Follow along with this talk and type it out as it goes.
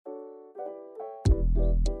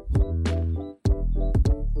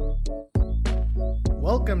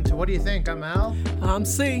welcome to What Do You Think? I'm Al. I'm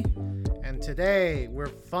C. And today we're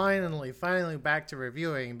finally back to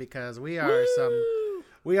reviewing because we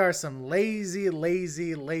are some lazy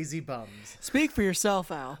bums. Speak for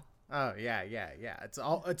yourself, Al. Oh yeah.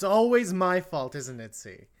 It's always my fault, isn't it,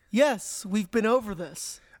 C? Yes, we've been over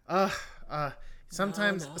this.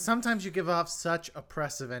 Sometimes you give off such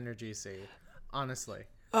oppressive energy, C. Honestly.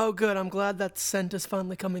 Oh, good. I'm glad that scent is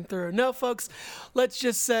finally coming through. No, folks, let's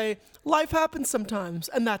just say life happens sometimes,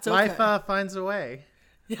 and that's okay. Life finds a way.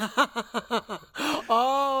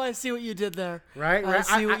 Oh, I see what you did there. Right? I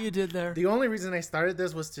see what you did there. The only reason I started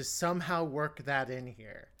this was to somehow work that in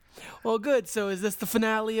here. Well, good. So is this the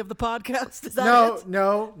finale of the podcast? Is that it?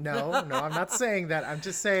 No. I'm not saying that. I'm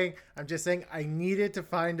just saying I needed to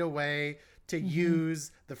find a way to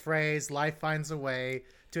use the phrase "life finds a way"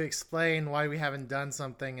 to explain why we haven't done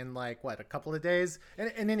something in a couple of days.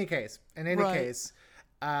 In any case,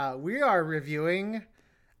 we are reviewing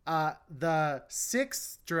the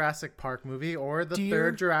 6th Jurassic Park movie, or the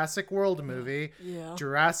 3rd Jurassic World movie,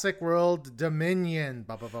 Jurassic World Dominion.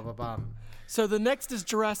 Bum. So the next is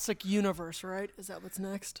Jurassic Universe, right? Is that what's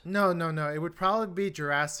next? No. It would probably be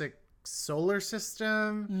Jurassic Solar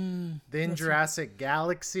System, then Jurassic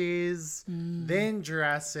Galaxies, then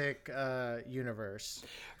Jurassic Universe.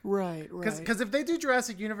 Right. Because if they do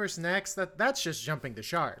Jurassic Universe next, that's just jumping the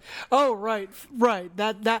shark. Oh, right.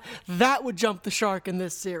 That would jump the shark in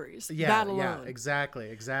this series. That alone. Yeah,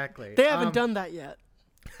 exactly. They haven't done that yet.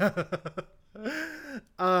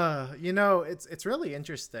 It's really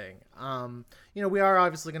interesting. We are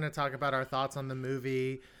obviously going to talk about our thoughts on the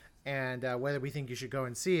movie and whether we think you should go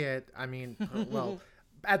and see it. I mean, well,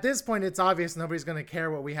 at this point, it's obvious nobody's going to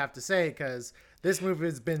care what we have to say because this movie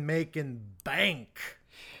has been making bank.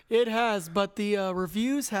 It has, but the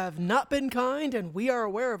reviews have not been kind, and we are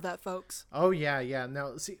aware of that, folks. Oh, yeah.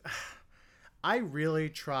 No, see, I really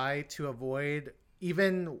try to avoid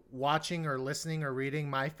even watching or listening or reading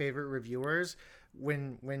my favorite reviewers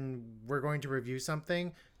when we're going to review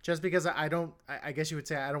something, just because I guess you would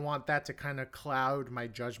say I don't want that to kind of cloud my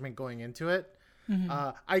judgment going into it.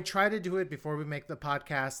 I try to do it before we make the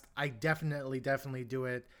podcast. I definitely do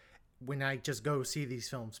it when I just go see these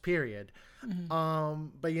films, period.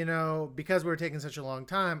 But because we were taking such a long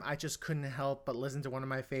time, I just couldn't help but listen to one of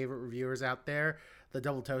my favorite reviewers out there, the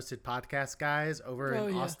Double Toasted Podcast guys over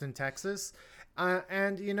in Austin, Texas.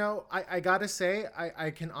 I gotta say, I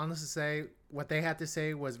can honestly say what they had to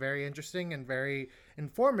say was very interesting and very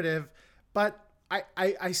informative, but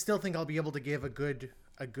I still think I'll be able to give a good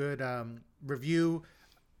review.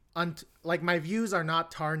 My views are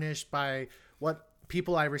not tarnished by what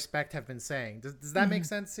people I respect have been saying. Does that make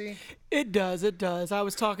sense, C? It does. I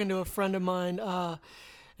was talking to a friend of mine,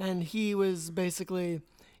 and he was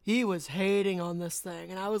hating on this thing,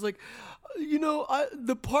 and I was like,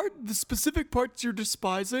 the specific parts you're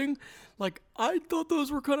despising, I thought those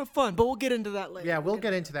were kind of fun, but we'll get into that later. Yeah, we'll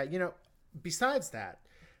get into that. Besides that,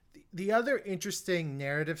 the other interesting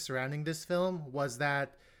narrative surrounding this film was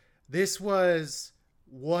that this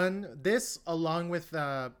along with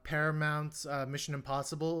Paramount's Mission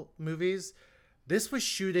Impossible movies, this was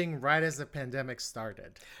shooting right as the pandemic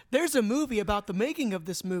started. There's a movie about the making of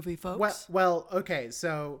this movie, folks. Well, okay,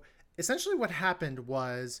 so essentially what happened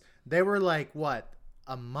was they were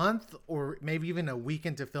a month or maybe even a week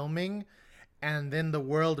into filming, and then the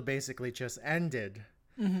world basically just ended.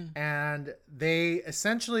 And they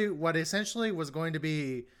essentially was going to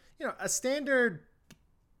be, a standard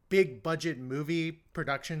big budget movie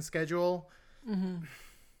production schedule.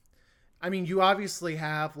 I mean, you obviously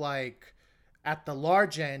have at the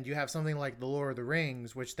large end, you have something like The Lord of the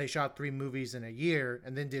Rings, which they shot 3 movies in a year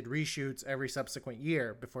and then did reshoots every subsequent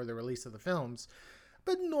year before the release of the films.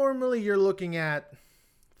 But normally you're looking at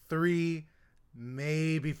 3,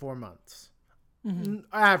 maybe 4 months.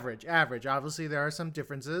 Average. Obviously, there are some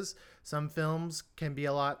differences. Some films can be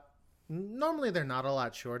normally they're not a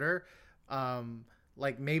lot shorter.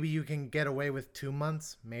 Maybe you can get away with 2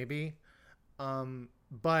 months, maybe.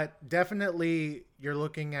 But definitely you're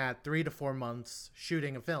looking at 3 to 4 months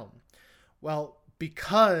shooting a film. Well,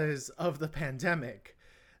 because of the pandemic,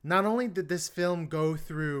 not only did this film go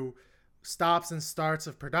through stops and starts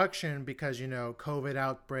of production because, COVID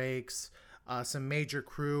outbreaks, some major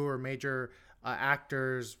crew or major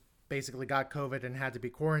actors basically got COVID and had to be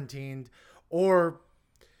quarantined, or,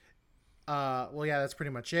 that's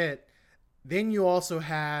pretty much it. Then you also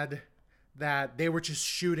had that they were just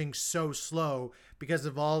shooting so slow because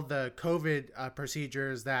of all the COVID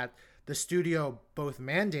procedures that the studio both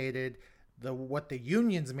mandated, what the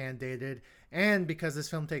unions mandated, and because this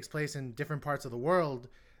film takes place in different parts of the world,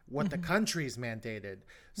 what the countries mandated.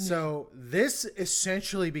 So this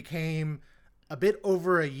essentially became a bit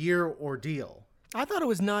over a year ordeal. I thought it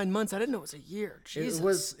was 9 months. I didn't know it was a year.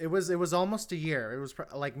 Jesus. It was almost a year. It was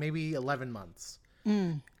like maybe 11 months.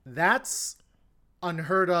 That's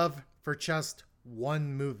unheard of for just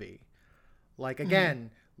one movie. Like,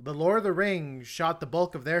 again, The Lord of the Rings shot the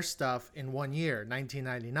bulk of their stuff in 1 year,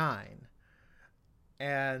 1999.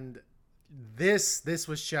 And this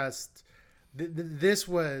was just, this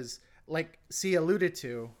was, like C alluded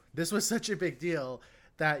to, this was such a big deal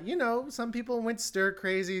that, you know, some people went stir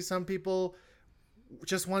crazy. Some people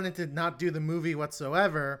just wanted to not do the movie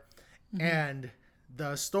whatsoever. And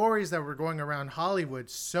the stories that were going around Hollywood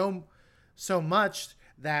so much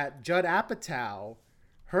that Judd Apatow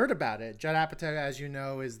heard about it. Judd Apatow, as you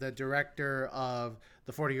know, is the director of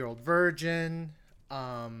The 40-Year-Old Virgin,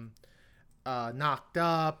 Knocked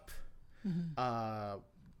Up,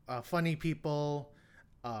 Funny People,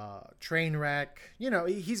 Trainwreck. You know,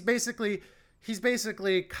 he's basically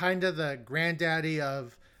kind of the granddaddy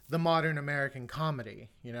of the modern American comedy.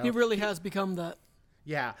 You know, He really has become that.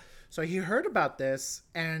 Yeah. So he heard about this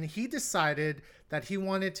and he decided that he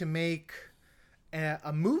wanted to make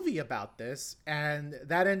a movie about this, and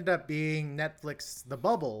that ended up being Netflix The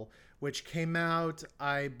Bubble, which came out,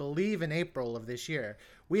 I believe, in April of this year.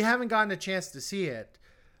 We haven't gotten a chance to see it,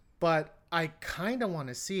 but I kind of want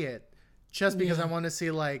to see it just because I want to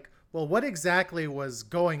see, like, well, what exactly was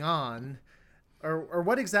going on, or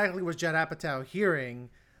what exactly was Judd Apatow hearing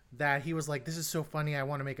that he was like, this is so funny, I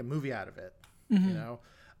want to make a movie out of it, you know?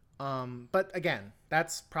 But again,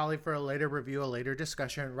 that's probably for a later review, a later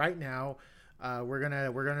discussion. Right now, we're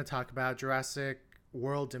gonna talk about Jurassic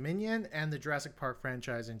World Dominion and the Jurassic Park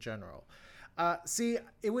franchise in general. See,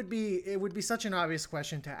 it would be such an obvious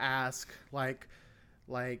question to ask, like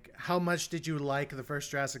how much did you like the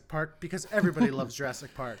first Jurassic Park? Because everybody loves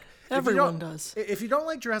Jurassic Park. Everyone does. If you don't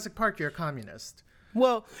like Jurassic Park, you're a communist.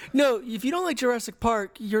 Well, no, if you don't like Jurassic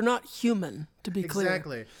Park, you're not human, to be clear.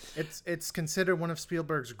 Exactly. It's considered one of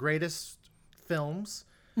Spielberg's greatest films.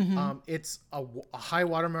 It's a high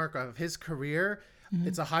watermark of his career.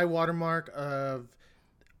 It's a high watermark of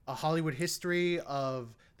a Hollywood history,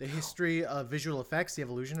 of the history of visual effects, the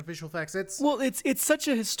evolution of visual effects. It's such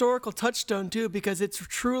a historical touchstone too, because it's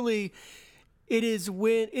truly, it is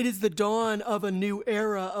the dawn of a new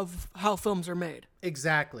era of how films are made.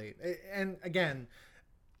 Exactly. And again,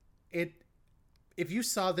 if you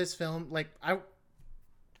saw this film, like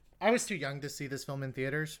I was too young to see this film in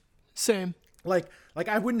theaters. Same. Like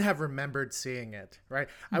I wouldn't have remembered seeing it, right?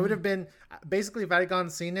 I would have been, basically, if I had gone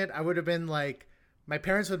and seen it, I would have been like, my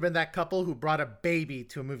parents would have been that couple who brought a baby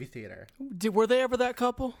to a movie theater. Were they ever that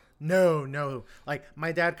couple? No. Like,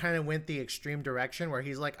 my dad kind of went the extreme direction where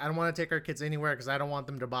he's like, I don't want to take our kids anywhere because I don't want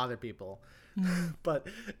them to bother people. But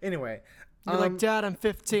anyway. You're like, Dad, I'm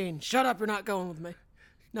 15. Shut up, you're not going with me.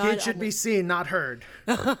 No, kids should be seen, not heard.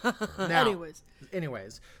 Now,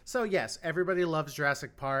 Anyways. So yes, everybody loves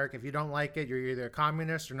Jurassic Park. If you don't like it, you're either a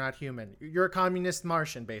communist or not human. You're a communist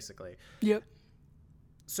Martian, basically. Yep.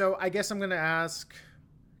 So I guess I'm going to ask,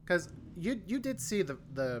 because you did see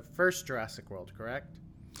the first Jurassic World, correct?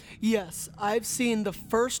 Yes, I've seen the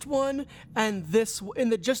first one and this in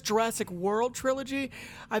the just Jurassic World trilogy.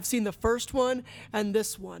 I've seen the first one and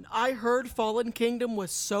this one. I heard Fallen Kingdom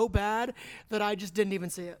was so bad that I just didn't even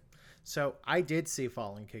see it. So I did see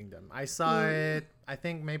Fallen Kingdom. I saw it, I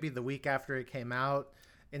think maybe the week after it came out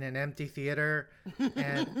in an empty theater.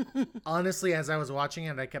 And honestly, as I was watching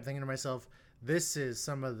it, I kept thinking to myself, this is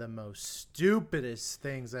some of the most stupidest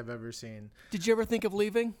things I've ever seen. Did you ever think of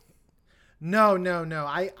leaving? No.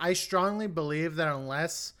 I strongly believe that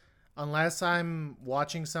unless I'm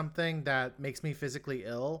watching something that makes me physically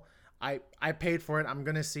ill, I paid for it. I'm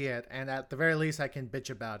going to see it. And at the very least, I can bitch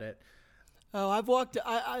about it. Oh, I've walked.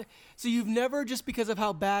 So you've never, just because of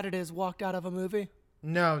how bad it is, walked out of a movie?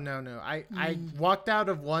 No. I walked out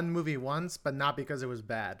of one movie once, but not because it was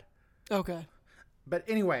bad. Okay. But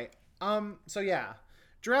anyway, so yeah,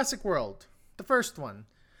 Jurassic World, the first one.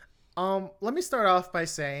 Let me start off by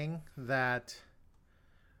saying that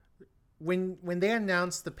when they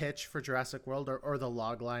announced the pitch for Jurassic World, or the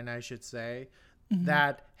log line, I should say,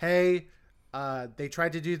 that, hey, they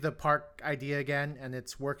tried to do the park idea again and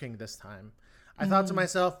it's working this time. I thought to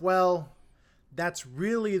myself, well, that's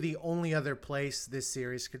really the only other place this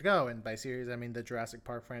series could go. And by series, I mean the Jurassic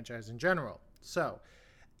Park franchise in general. So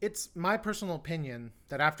it's my personal opinion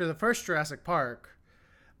that after the first Jurassic Park,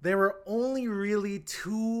 there were only really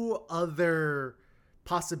two other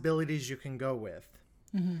possibilities you can go with.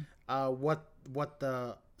 What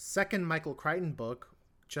the second Michael Crichton book,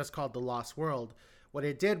 just called The Lost World, what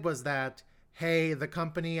it did was that hey, the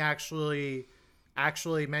company actually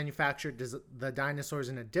manufactured the dinosaurs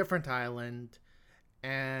in a different island,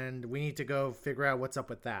 and we need to go figure out what's up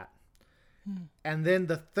with that. And then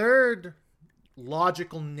the third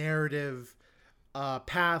logical narrative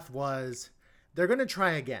path was they're going to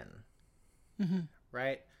try again.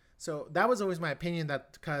 Right? So that was always my opinion,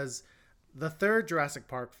 that because the third Jurassic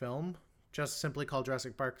Park film, just simply called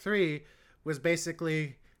Jurassic Park 3, was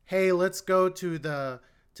basically, hey, let's go to the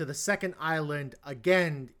second island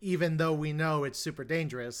again, even though we know it's super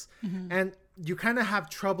dangerous. And you kind of have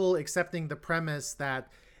trouble accepting the premise that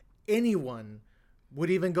anyone would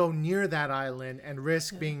even go near that island and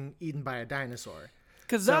risk being eaten by a dinosaur.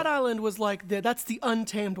 Because that island was like, that's the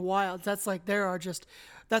untamed wilds. That's like,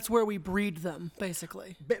 that's where we breed them,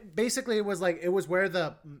 basically. Basically, it was where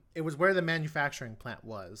the manufacturing plant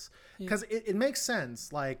was. Because it makes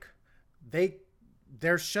sense. Like,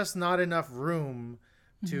 there's just not enough room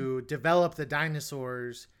to develop the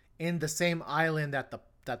dinosaurs in the same island that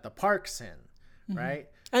the park's in, right?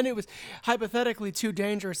 And it was hypothetically too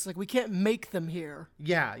dangerous. Like, we can't make them here.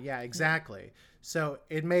 Yeah, exactly. So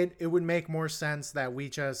it would make more sense that we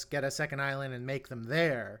just get a second island and make them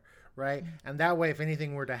there, right? And that way, if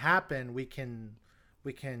anything were to happen, we can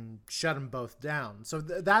shut them both down. So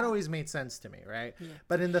that always made sense to me, right? Yeah.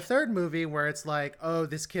 But in the third movie, where it's like, oh,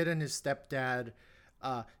 this kid and his stepdad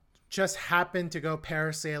just happened to go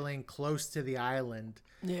parasailing close to the island,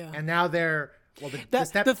 and now they're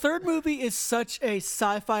the third movie is such a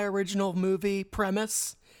sci-fi original movie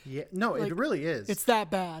premise. Yeah, no, like, it really is. It's that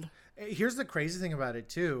bad. Here's the crazy thing about it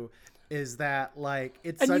too, is that like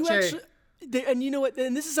it's and you know what?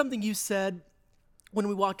 And this is something you said when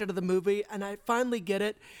we walked out of the movie, and I finally get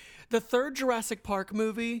it. The third Jurassic Park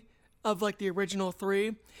movie of like the original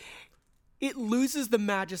three, it loses the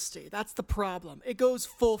majesty. That's the problem. It goes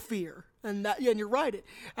full fear. And you're right.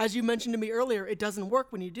 As you mentioned to me earlier, it doesn't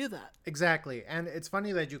work when you do that. Exactly. And it's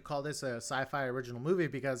funny that you call this a sci-fi original movie,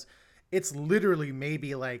 because it's literally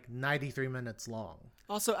maybe like 93 minutes long.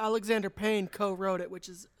 Also, Alexander Payne co-wrote it, which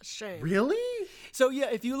is a shame. Really? So yeah,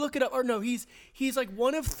 if you look it up, or no, he's like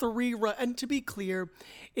one of three. And to be clear,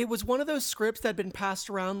 it was one of those scripts that had been passed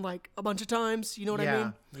around like a bunch of times. You know what I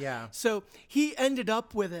mean? Yeah. So he ended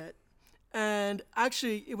up with it. And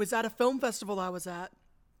actually, it was at a film festival I was at,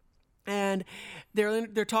 and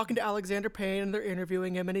they're talking to Alexander Payne, and they're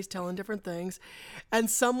interviewing him, and he's telling different things. And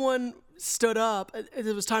someone stood up.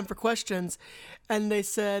 It was time for questions, and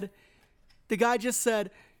the guy just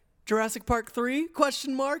said, "Jurassic Park 3?" ?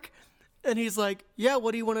 And he's like, "Yeah,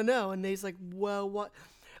 what do you want to know?" And he's like, "Well, what?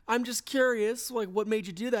 I'm just curious. Like, what made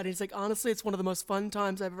you do that?" And he's like, "Honestly, it's one of the most fun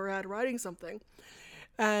times I've ever had writing something."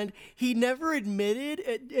 And he never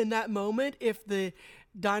admitted in that moment if the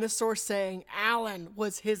dinosaur saying Alan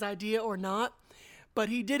was his idea or not, but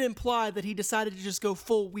he did imply that he decided to just go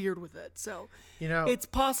full weird with it. So, it's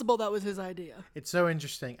possible that was his idea. It's so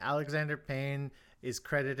interesting. Alexander Payne is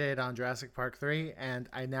credited on Jurassic Park 3, and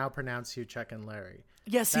I now pronounce you Chuck and Larry.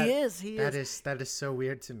 Yes, he is. That is so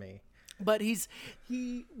weird to me. But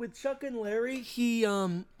he with Chuck and Larry,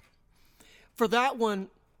 for that one,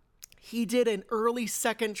 he did an early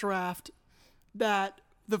second draft that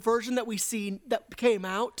the version that we see that came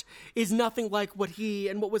out is nothing like what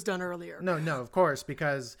was done earlier. No, of course,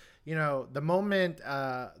 because the moment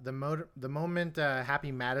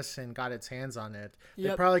Happy Madison got its hands on it,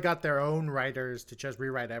 they probably got their own writers to just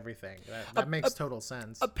rewrite everything. That makes total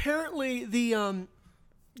sense. Apparently, the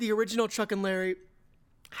original Chuck and Larry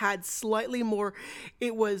had slightly more.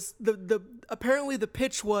 It was apparently the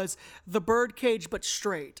pitch was the bird cage but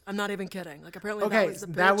straight. I'm not even kidding. Like, apparently that was the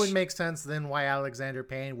pitch. That would make sense then why Alexander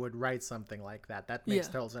Payne would write something like that. That makes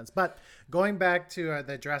total sense. But going back to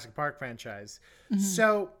the Jurassic Park franchise,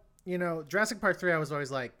 so Jurassic Park 3, I was always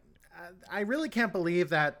like, I really can't believe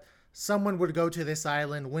that someone would go to this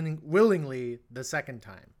island willingly the second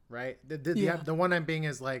time, right? The one I'm being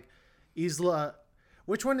is like Isla.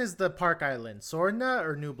 Which one is the park island? Sorna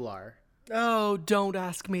or Nublar? Oh, don't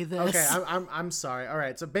ask me this. Okay, I'm sorry. All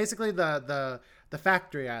right, so basically the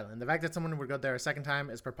factory island. The fact that someone would go there a second time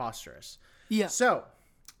is preposterous. Yeah. So,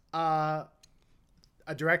 a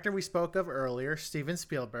director we spoke of earlier, Steven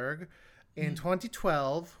Spielberg, in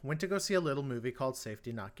 2012 went to go see a little movie called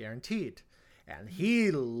Safety Not Guaranteed, and he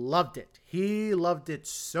loved it. He loved it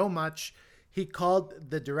so much, he called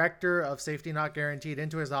the director of Safety Not Guaranteed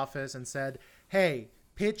into his office and said, "Hey,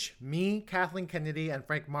 pitch me, Kathleen Kennedy, and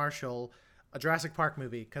Frank Marshall a Jurassic Park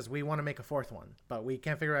movie because we want to make a fourth one, but we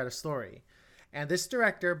can't figure out a story." And this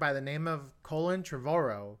director, by the name of Colin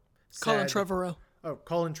Trevorrow, Colin Trevorrow. Oh,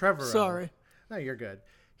 Colin Trevorrow. Sorry. No, you're good.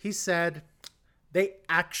 He said, they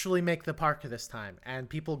actually make the park this time, and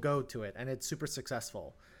people go to it, and it's super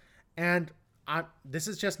successful. And this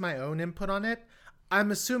is just my own input on it.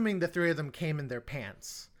 I'm assuming the three of them came in their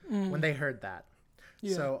pants when they heard that.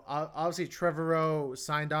 Yeah. So obviously Trevorrow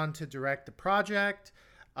signed on to direct the project.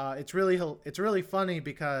 It's really funny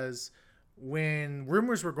because when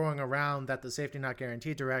rumors were going around that the Safety Not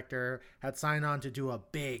Guaranteed director had signed on to do a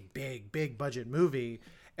big budget movie,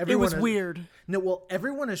 it was weird. No, well,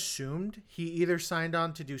 everyone assumed he either signed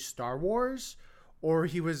on to do Star Wars or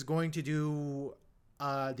he was going to do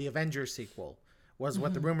the Avengers sequel, was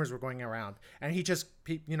what the rumors were going around. And he just,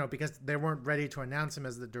 because they weren't ready to announce him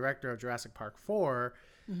as the director of Jurassic Park 4,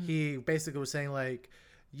 he basically was saying like,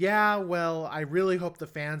 yeah, well, I really hope the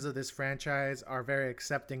fans of this franchise are very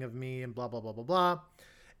accepting of me and blah, blah, blah, blah, blah.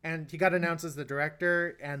 And he got announced as the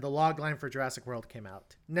director, and the log line for Jurassic World came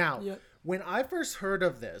out. Now, when I first heard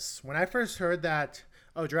of this, when I first heard that,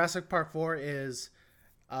 Jurassic Park 4 is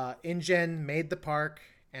InGen made the park,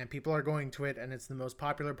 and people are going to it, and it's the most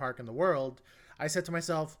popular park in the world, I said to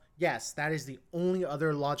myself, yes, that is the only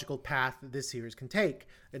other logical path that this series can take.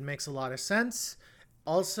 It makes a lot of sense.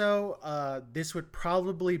 Also, this would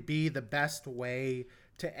probably be the best way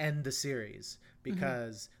to end the series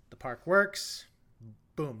because the park works.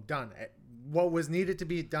 Boom, done. What was needed to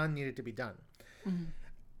be done.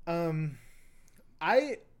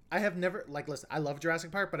 I have never, listen, I love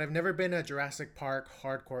Jurassic Park, but I've never been a Jurassic Park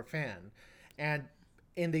hardcore fan. And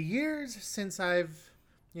in the years since I've,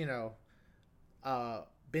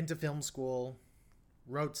 been to film school,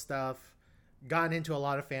 wrote stuff, gotten into a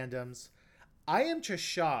lot of fandoms, I am just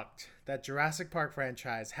shocked that Jurassic Park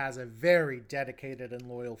franchise has a very dedicated and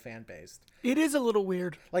loyal fan base. It is a little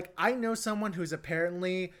weird. I know someone who's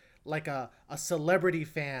apparently like a celebrity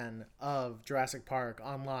fan of Jurassic Park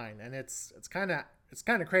online, and it's kind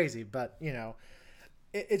of crazy, but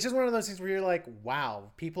it's just one of those things where you're like,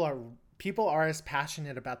 wow, people are as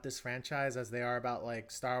passionate about this franchise as they are about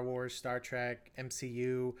like Star Wars, Star Trek,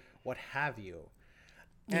 MCU, what have you.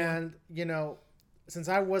 Yeah. And since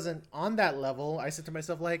I wasn't on that level, I said to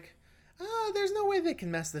myself like, there's no way they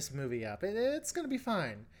can mess this movie up. It's going to be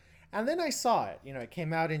fine. And then I saw it. It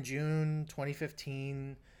came out in June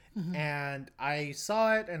 2015, and I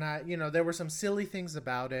saw it, and there were some silly things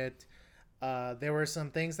about it. There were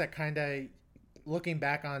some things that kind of, looking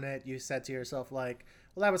back on it, you said to yourself like,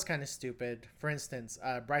 well, that was kind of stupid. For instance,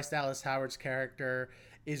 Bryce Dallas Howard's character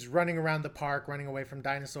is running around the park, running away from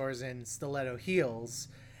dinosaurs in stiletto heels,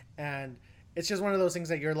 and it's just one of those things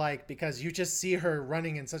that you're like, because you just see her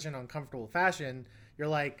running in such an uncomfortable fashion, you're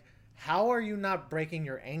like, how are you not breaking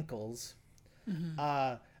your ankles?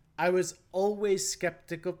 I was always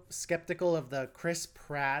skeptical of the Chris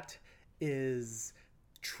Pratt is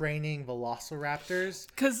training velociraptors.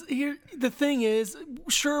 Because here, the thing is,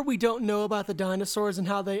 sure, we don't know about the dinosaurs and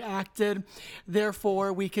how they acted.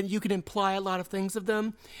 Therefore, you can imply a lot of things of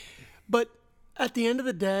them. But at the end of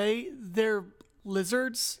the day, they're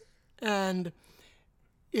lizards. And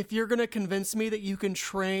if you're going to convince me that you can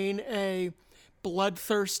train a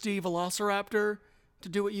bloodthirsty velociraptor to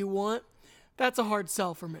do what you want, that's a hard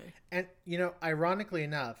sell for me. And, ironically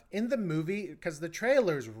enough, in the movie, because the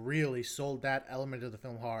trailers really sold that element of the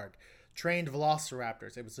film hard, trained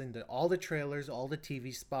velociraptors. It was in all the trailers, all the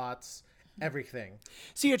TV spots, everything.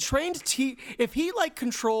 See, a trained if he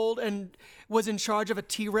controlled and was in charge of a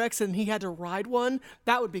T-Rex and he had to ride one,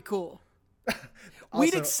 that would be cool.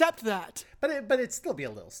 We'd accept that. But it'd still be a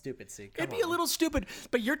little stupid, see. It'd be a little stupid,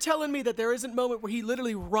 but you're telling me that there isn't a moment where he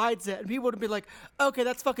literally rides it and people would be like, okay,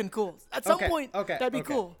 that's fucking cool. At some point, that'd be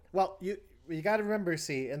cool. Well, you got to remember,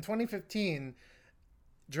 see, in 2015,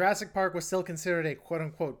 Jurassic Park was still considered a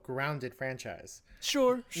quote-unquote grounded franchise.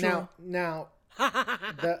 Sure. Now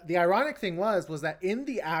the ironic thing was that in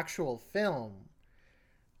the actual film,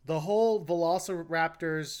 the whole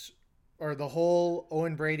Velociraptors, or the whole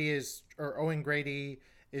Owen Grady is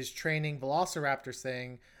training velociraptors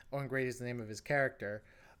thing. Owen Grady is the name of his character.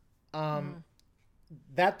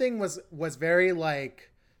 That thing was very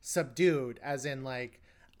subdued, as in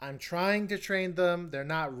I'm trying to train them. They're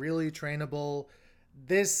not really trainable.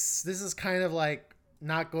 This is kind of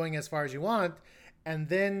not going as far as you want. And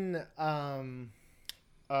then,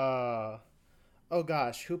 oh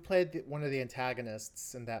gosh, who played one of the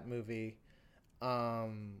antagonists in that movie?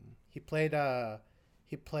 He played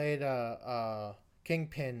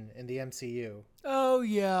Kingpin in the MCU. Oh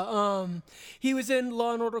yeah, he was in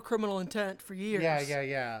Law and Order: Criminal Intent for years.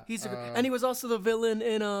 Yeah. And he was also the villain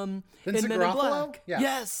in Men in Black. Yeah.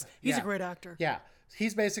 Yes, he's a great actor. Yeah,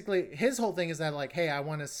 he's basically, his whole thing is that hey, I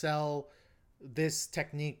want to sell this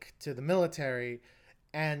technique to the military,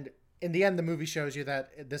 and in the end, the movie shows you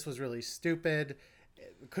that this was really stupid.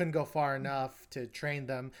 It couldn't go far enough to train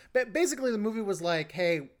them. But basically, the movie was like,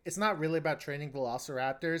 hey, it's not really about training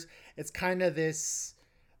velociraptors. It's kind of this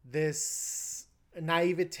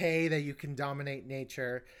naivete that you can dominate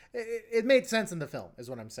nature. It made sense in the film, is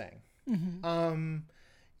what I'm saying. And,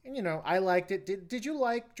 you know, I liked it. Did you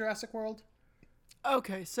like Jurassic World?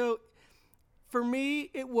 Okay, so for me,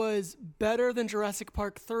 it was better than Jurassic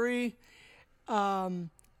Park 3.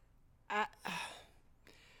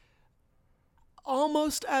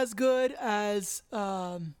 Almost as good as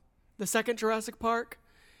the second Jurassic Park,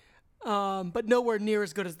 but nowhere near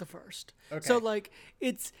as good as the first. Okay. So like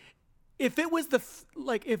if it was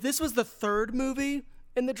if this was the third movie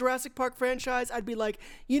in the Jurassic Park franchise, I'd be like,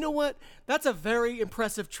 you know what? That's a very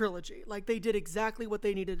impressive trilogy. Like they did exactly what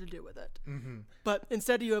they needed to do with it. But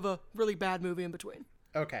instead, you have a really bad movie in between.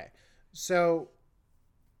 Okay, so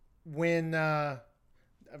when and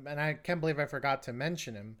I can't believe I forgot to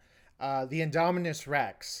mention him. The Indominus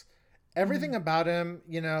Rex. Everything about him,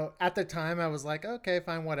 you know, at the time I was like, okay,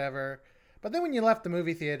 fine, whatever. But then when you left the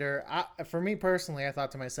movie theater, for me personally, I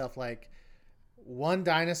thought to myself, like, one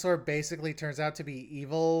dinosaur basically turns out to be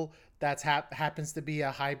evil. That happens to be a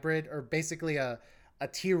hybrid, or basically a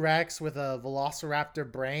T-Rex with a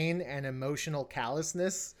velociraptor brain and emotional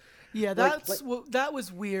callousness. Yeah, that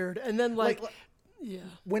was weird. And then yeah.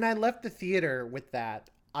 When I left the theater with that,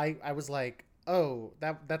 I was like, oh,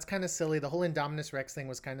 that's kind of silly. The whole Indominus Rex thing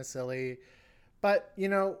was kind of silly, but you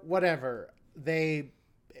know, whatever. They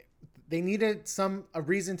needed a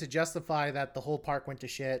reason to justify that the whole park went to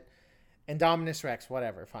shit. Indominus Rex,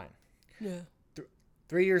 whatever, fine. Yeah.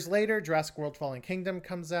 3 years later, Jurassic World: Fallen Kingdom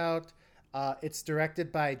comes out. It's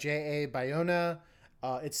directed by J.A. Bayona.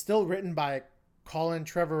 It's still written by Colin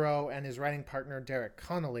Trevorrow and his writing partner Derek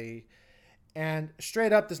Connolly. And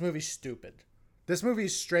straight up, this movie's stupid. This movie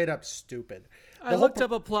is straight up stupid. I looked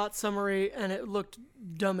up a plot summary and it looked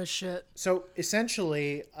dumb as shit. So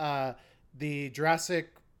essentially, the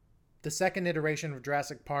second iteration of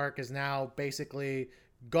Jurassic Park is now basically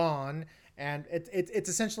gone, and it's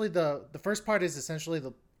essentially the first part is essentially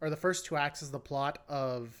the first two acts is the plot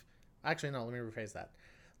of. Actually, no. Let me rephrase that.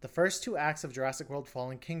 The first two acts of Jurassic World: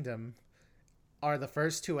 Fallen Kingdom are the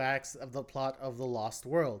first two acts of the plot of The Lost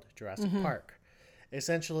World, Jurassic Park.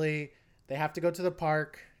 Essentially, they have to go to the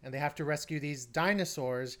park and they have to rescue these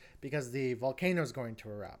dinosaurs because the volcano is going to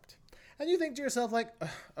erupt. And you think to yourself, like,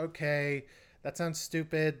 okay, that sounds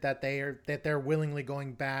stupid that they're willingly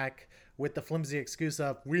going back with the flimsy excuse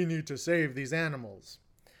of we need to save these animals.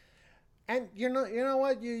 And you know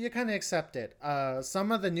what? You kind of accept it.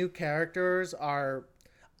 Some of the new characters are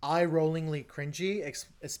eye-rollingly cringy,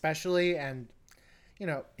 especially, and you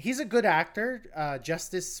know, he's a good actor.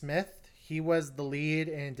 Justice Smith. He was the lead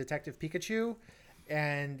in Detective Pikachu,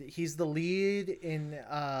 and he's the lead in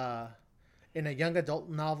a young adult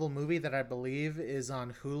novel movie that I believe is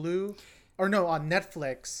on Hulu, or no, on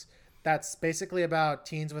Netflix. That's basically about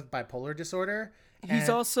teens with bipolar disorder. He's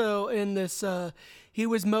also in this. He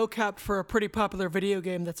was mocapped for a pretty popular video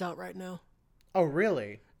game that's out right now. Oh,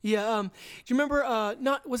 really? Yeah. Do you remember?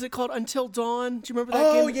 Was it called Until Dawn? Do you remember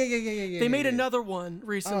that game? Oh, yeah. They made another one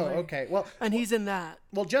recently. Oh, okay. Well, and he's in that.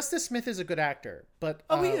 Well, Justice Smith is a good actor, but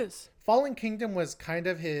he is. Fallen Kingdom was kind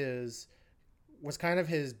of his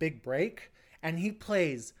big break, and he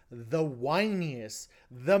plays the whiniest,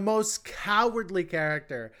 the most cowardly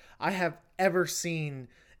character I have ever seen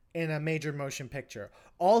in a major motion picture.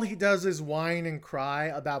 All he does is whine and cry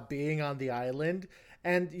about being on the island,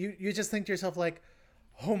 and you just think to yourself, like,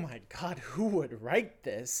 oh my God, who would write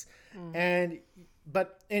this?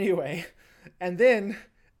 But anyway, and then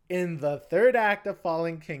in the third act of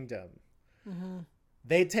Fallen Kingdom,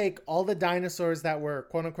 they take all the dinosaurs that were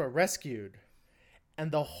quote unquote rescued,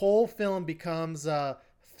 and the whole film becomes a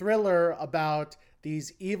thriller about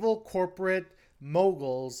these evil corporate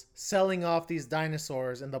moguls selling off these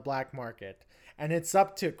dinosaurs in the black market. And it's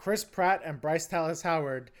up to Chris Pratt and Bryce Dallas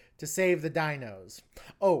Howard to save the dinos.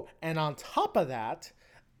 Oh, and on top of that,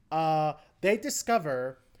 they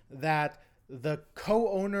discover that the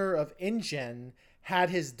co-owner of InGen had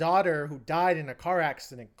his daughter who died in a car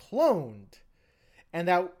accident cloned. And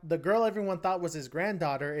that the girl everyone thought was his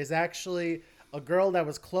granddaughter is actually a girl that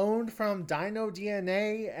was cloned from dino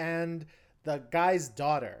DNA and the guy's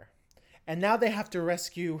daughter. And now they have to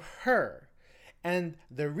rescue her. And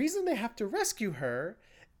the reason they have to rescue her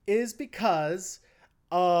is because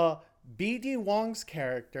B.D. Wong's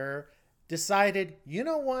character decided, you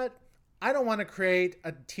know what? I don't want to create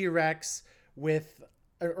a T-Rex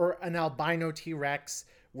or an albino T-Rex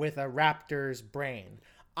with a raptor's brain.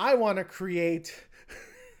 I want to create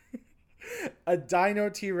a dino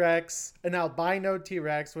T-Rex, an albino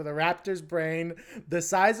T-Rex with a raptor's brain the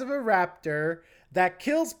size of a raptor that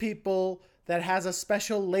kills people that has a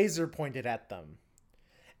special laser pointed at them.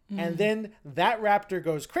 And then that raptor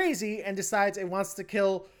goes crazy and decides it wants to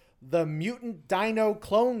kill the mutant dino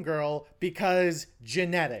clone girl because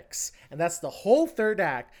genetics. And that's the whole third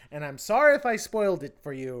act. And I'm sorry if I spoiled it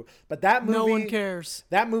for you, but that movie... No one cares.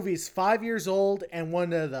 That movie's 5 years old and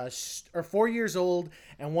or 4 years old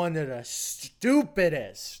and one of the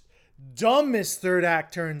stupidest, dumbest third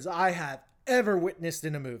act turns I have ever witnessed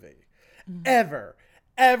in a movie. Ever.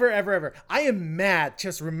 Ever. I am mad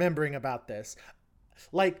just remembering about this.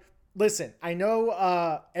 Like, listen, I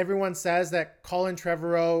know everyone says that Colin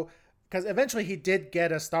Trevorrow, because eventually he did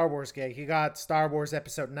get a Star Wars gig. He got Star Wars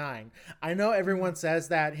Episode 9. I know everyone says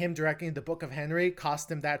that him directing the Book of Henry cost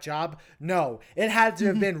him that job. No, it had to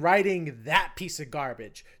have been writing that piece of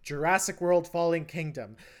garbage. Jurassic World Fallen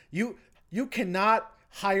Kingdom. You cannot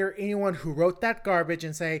hire anyone who wrote that garbage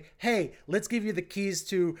and say, hey, let's give you the keys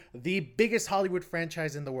to the biggest Hollywood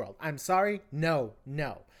franchise in the world. I'm sorry. No.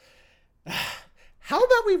 How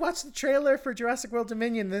about we watch the trailer for Jurassic World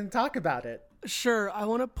Dominion and then talk about it? Sure. I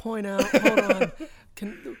want to point out, hold on.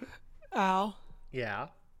 Al? Yeah?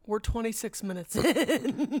 We're 26 minutes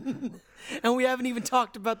in, and we haven't even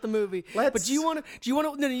talked about the movie. But do you want to,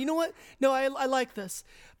 no, you know what? No, I like this.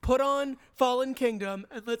 Put on Fallen Kingdom,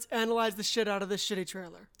 and let's analyze the shit out of this shitty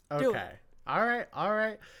trailer. Do it. All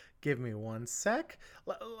right. Give me one sec.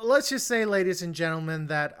 Let's just say, ladies and gentlemen,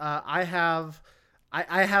 that I have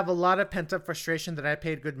a lot of pent-up frustration that I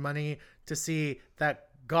paid good money to see that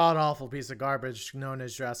god-awful piece of garbage known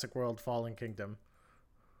as Jurassic World Fallen Kingdom.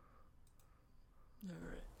 All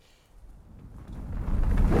right.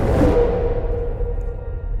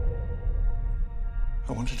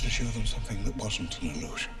 I wanted to show them something that wasn't an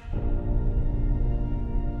illusion.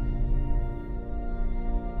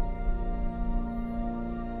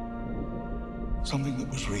 Something that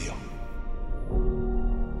was real.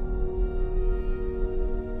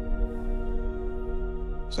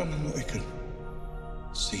 Something that they could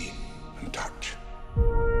see and touch.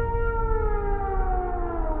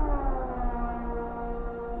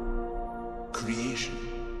 Creation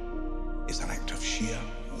is an act of sheer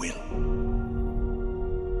will.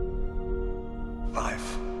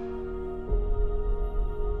 Life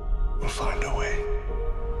will find a way.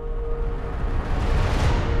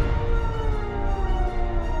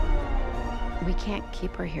 We can't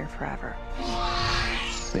keep her here forever.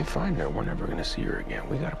 They find her, we're never gonna see her again.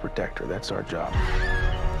 We gotta protect her, that's our job.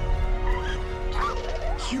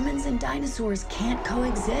 Humans and dinosaurs can't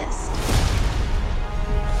coexist.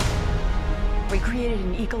 We created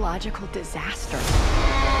an ecological disaster.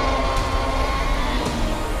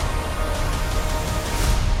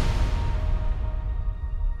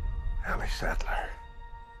 Ellie Sattler.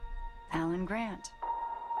 Alan Grant.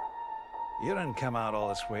 You didn't come out all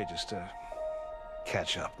this way just to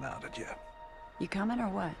catch up now, did you? You coming or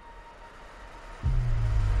what?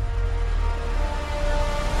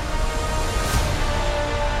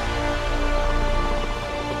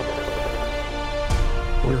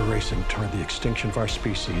 We're racing toward the extinction of our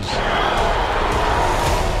species.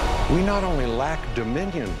 We not only lack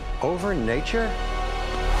dominion over nature,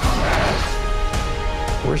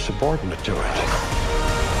 we're subordinate to it.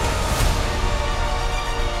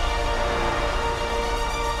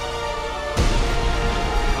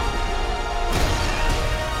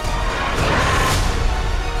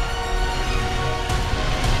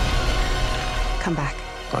 Come back.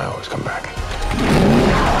 I always come back.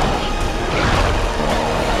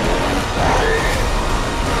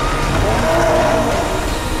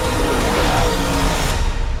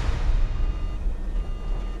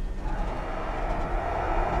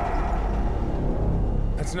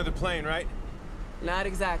 That's another plane, right? Not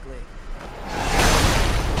exactly.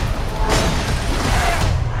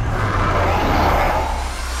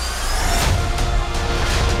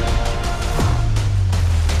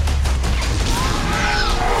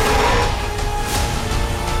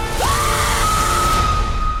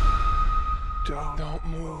 Don't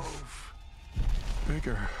move.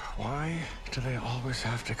 Bigger. Why do they always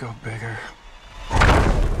have to go bigger?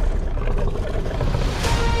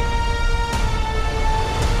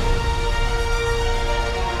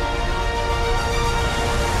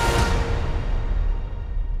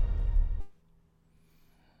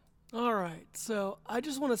 All right, so I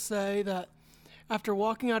just want to say that after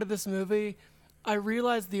walking out of this movie, I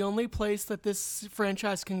realized the only place that this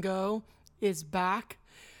franchise can go is back.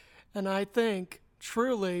 And I think,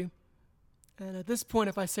 truly, and at this point,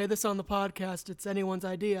 if I say this on the podcast, it's anyone's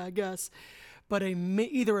idea, I guess, but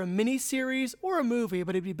either a mini series or a movie,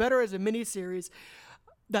 but it'd be better as a mini series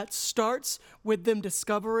that starts with them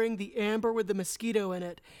discovering the amber with the mosquito in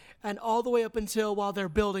it, and all the way up until while they're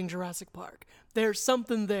building Jurassic Park. There's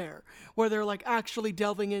something there where they're like actually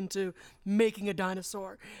delving into making a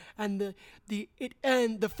dinosaur, and the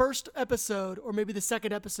first episode, or maybe the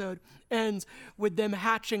second episode, ends with them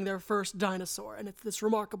hatching their first dinosaur, and it's this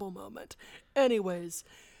remarkable moment. Anyways,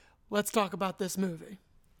 let's talk about this movie.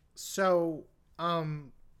 So,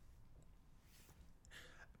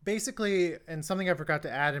 basically, and something I forgot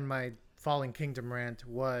to add in my Fallen Kingdom rant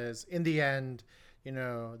was, in the end, you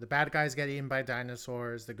know, the bad guys get eaten by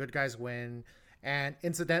dinosaurs, the good guys win, and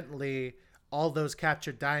incidentally, all those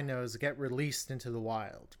captured dinos get released into the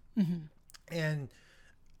wild. Mm-hmm. And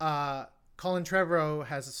Colin Trevorrow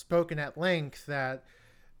has spoken at length that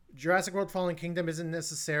Jurassic World Fallen Kingdom isn't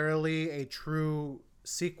necessarily a true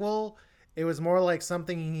sequel. It was more like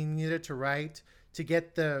something he needed to write to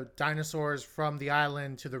get the dinosaurs from the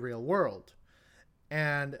island to the real world.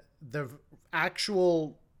 And the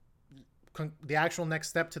actual next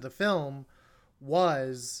step to the film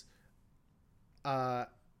was how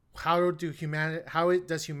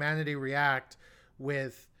does humanity react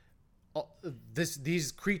with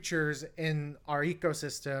these creatures in our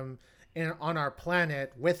ecosystem on our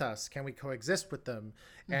planet with us? Can we coexist with them?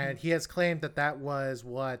 Mm-hmm. And he has claimed that was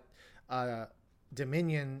what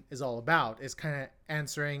Dominion is all about, is kind of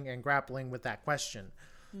answering and grappling with that question.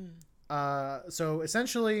 So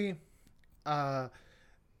essentially, 4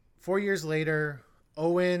 years later,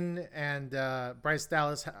 Owen and Bryce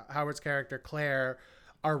Dallas Howard's character Claire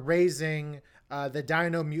are raising the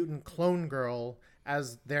Dino Mutant clone girl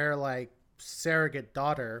as their like surrogate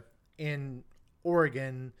daughter in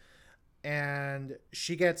Oregon, and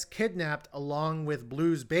she gets kidnapped along with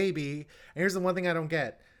Blue's baby. And here's the one thing I don't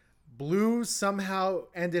get: Blue somehow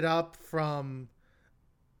ended up kind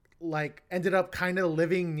of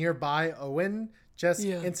living nearby Owen, just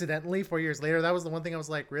incidentally 4 years later. That was the one thing I was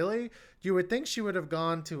like, really? You would think she would have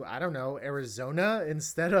gone to, I don't know, Arizona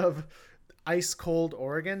instead of ice cold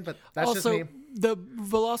Oregon, but that's also, just me. The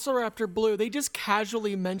Velociraptor Blue, they just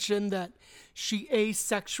casually mentioned that she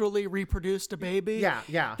asexually reproduced a baby.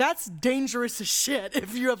 Yeah. That's dangerous as shit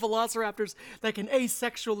if you have velociraptors that can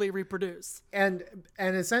asexually reproduce. And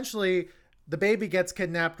essentially, the baby gets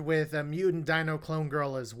kidnapped with a mutant dino clone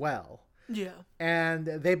girl as well. Yeah. And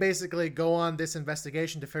they basically go on this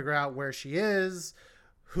investigation to figure out where she is,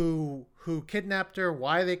 who kidnapped her,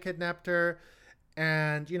 why they kidnapped her,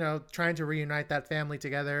 and, you know, trying to reunite that family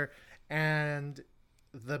together. And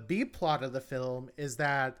the B plot of the film is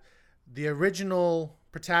that the original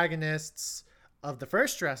protagonists of the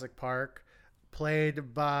first Jurassic Park,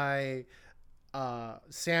 played by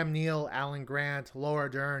Sam Neill, Alan Grant,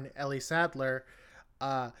 Laura Dern, Ellie Sadler,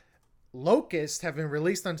 locusts have been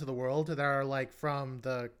released onto the world that are like from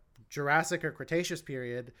the Jurassic or Cretaceous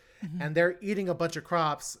period, and they're eating a bunch of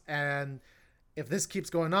crops, and if this keeps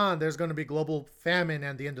going on, there's going to be global famine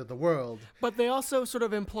and the end of the world. But they also sort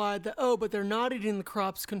of implied that, but they're not eating the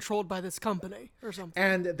crops controlled by this company or something.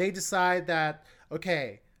 And they decide that,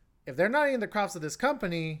 okay, if they're not eating the crops of this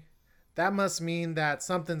company, that must mean that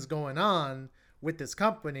something's going on with this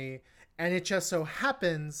company. And it just so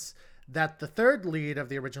happens that the third lead of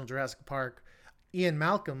the original Jurassic Park, Ian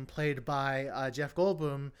Malcolm, played by Jeff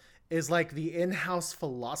Goldblum, is like the in-house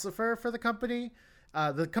philosopher for the company.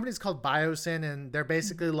 The company's called Biosyn, and they're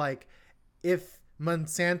basically like if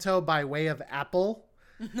Monsanto by way of Apple.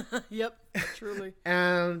 Yep, truly.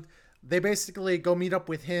 And they basically go meet up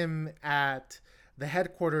with him at the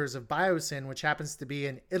headquarters of Biosyn, which happens to be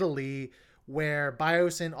in Italy, where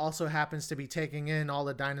Biosyn also happens to be taking in all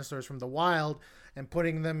the dinosaurs from the wild and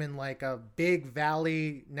putting them in like a big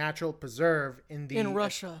valley natural preserve in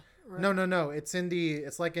Russia. Right? No. It's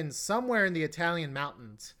like in somewhere in the Italian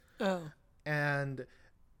mountains. Oh. And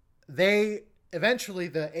they eventually,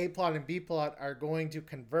 the A plot and B plot are going to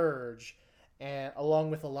converge, and along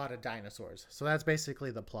with a lot of dinosaurs. So that's basically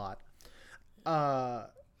the plot. As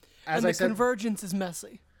and I said, convergence is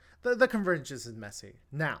messy. The convergence is messy.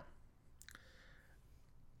 Now,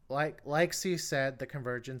 like C said, the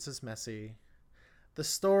convergence is messy. The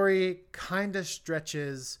story kind of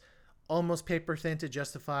stretches almost paper thin to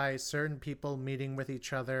justify certain people meeting with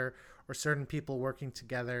each other or certain people working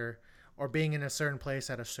together or being in a certain place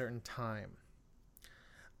at a certain time.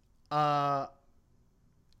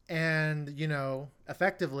 And, you know,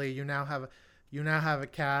 effectively you now have a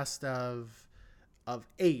cast of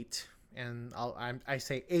 8, and I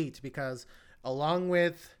say 8 because along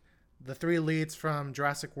with the 3 leads from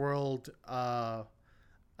Jurassic World, or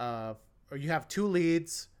you have 2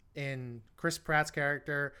 leads in Chris Pratt's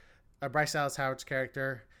character, Bryce Dallas Howard's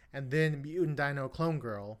character, and then Mutant Dino Clone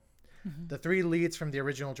Girl, the 3 leads from the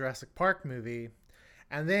original Jurassic Park movie,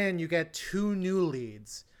 and then you get 2 new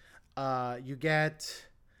leads. You get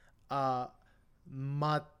I'm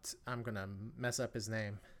gonna mess up his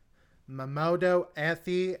name, Mamodo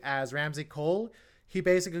Athie as Ramsey Cole. He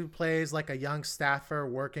basically plays like a young staffer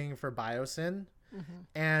working for Biosyn.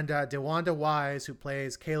 And DeWanda Wise, who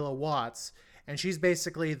plays Kayla Watts, and she's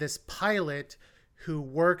basically this pilot who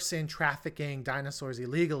works in trafficking dinosaurs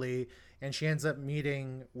illegally, and she ends up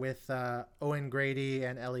meeting with Owen Grady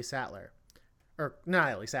and Ellie Sattler. Or not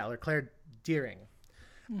Ellie Sattler, Claire Deering,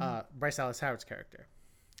 Bryce Dallas Howard's character.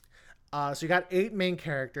 So you got 8 main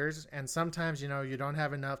characters, and sometimes, you know, you don't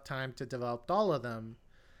have enough time to develop all of them.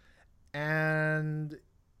 And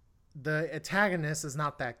the antagonist is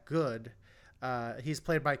not that good. He's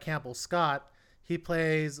played by Campbell Scott. He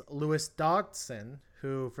plays Lewis Dodgson,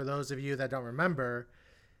 who, for those of you that don't remember,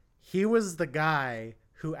 he was the guy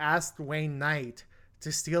who asked Wayne Knight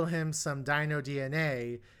to steal him some dino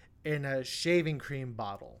DNA in a shaving cream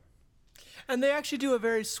bottle. And they actually do a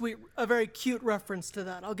very cute reference to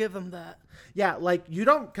that. I'll give them that. Yeah, like you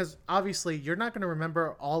don't, because obviously you're not going to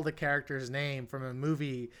remember all the characters' name from a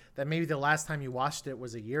movie that maybe the last time you watched it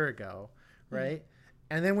was a year ago, right?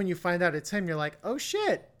 And then when you find out it's him, you're like, oh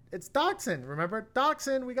shit, it's Dodgson. Remember?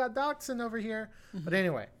 Dodgson, we got Dodgson over here. But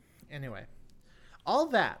anyway, all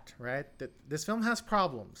that, right? This film has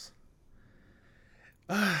problems.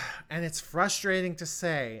 And it's frustrating to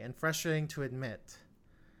say and frustrating to admit.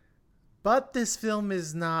 But this film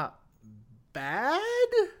is not bad.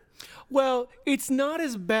 Well, it's not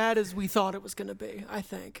as bad as we thought it was going to be, I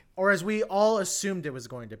think. Or as we all assumed it was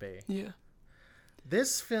going to be. Yeah.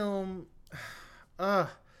 This film...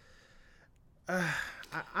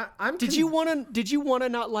 Did you want to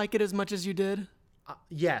not like it as much as you did?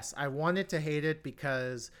 Yes, I wanted to hate it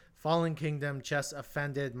because Fallen Kingdom just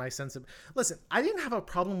offended my sense of... Listen, I didn't have a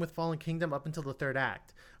problem with Fallen Kingdom up until the 3rd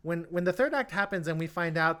act. When the 3rd act happens and we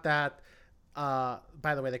find out that,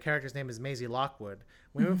 by the way, the character's name is Maisie Lockwood.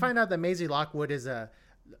 When we find out that Maisie Lockwood is a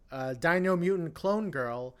dino mutant clone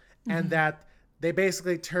girl, and that they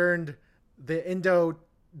basically turned the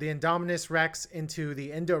Indominus Rex into the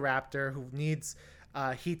Indoraptor who needs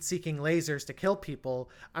heat-seeking lasers to kill people,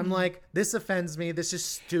 I'm like, this offends me. This is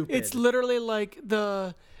stupid. It's literally like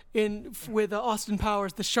with Austin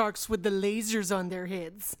Powers, the sharks with the lasers on their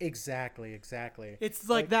heads. Exactly. It's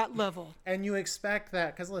like that level. And you expect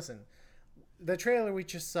that, because listen, the trailer we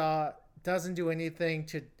just saw doesn't do anything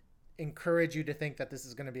to encourage you to think that this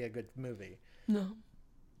is going to be a good movie. No.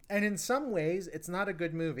 And in some ways, it's not a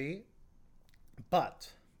good movie,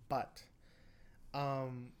 but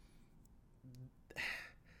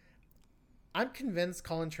I'm convinced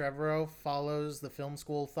Colin Trevorrow follows the film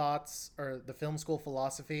school thoughts or the film school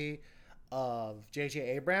philosophy of J.J.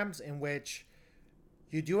 Abrams, in which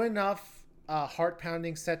you do enough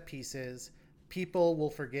heart-pounding set pieces, people will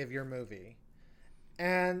forgive your movie.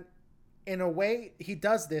 And in a way, he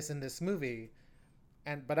does this in this movie,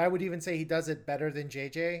 but I would even say he does it better than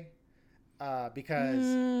J.J. Because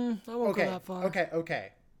I won't go that far.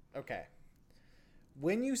 Okay.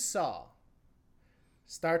 When you saw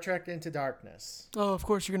Star Trek Into Darkness. Oh, of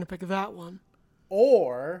course you're going to pick that one.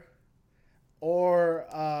 Or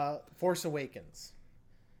Force Awakens.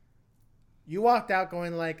 You walked out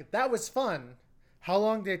going like, that was fun. How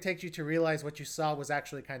long did it take you to realize what you saw was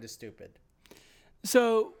actually kind of stupid?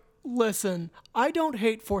 So, listen, I don't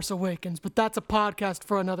hate Force Awakens, but that's a podcast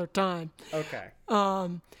for another time. Okay.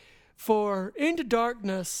 For Into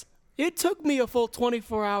Darkness, it took me a full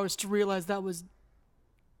 24 hours to realize that was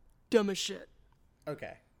dumb as shit.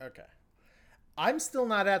 Okay. I'm still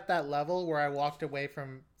not at that level where I walked away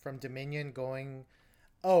from Dominion going,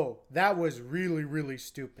 oh, that was really, really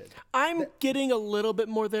stupid. I'm getting a little bit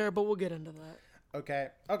more there, but we'll get into that.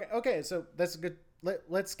 Okay. So that's good.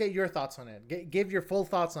 Let's get your thoughts on it. Give your full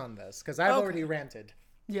thoughts on this, because I've already ranted.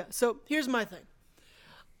 Yeah, so here's my thing.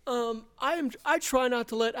 I try not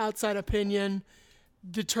to let outside opinion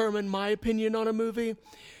determine my opinion on a movie,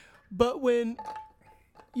 but when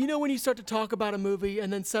you start to talk about a movie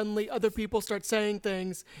and then suddenly other people start saying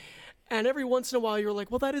things, and every once in a while you're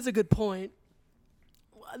like, well, that is a good point.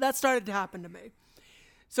 That started to happen to me.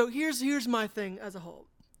 So here's my thing as a whole.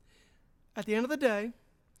 At the end of the day,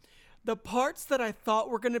 the parts that I thought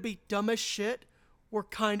were going to be dumb as shit were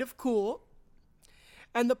kind of cool,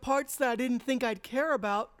 and the parts that I didn't think I'd care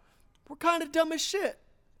about were kind of dumb as shit.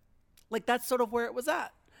 Like, that's sort of where it was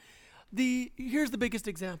at. Here's the biggest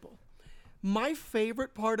example. My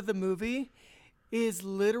favorite part of the movie is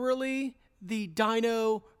literally the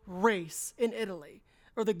dino race in Italy,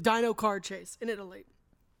 or the dino car chase in Italy.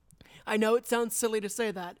 I know it sounds silly to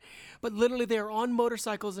say that, but literally they are on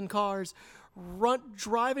motorcycles and cars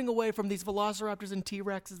driving away from these velociraptors and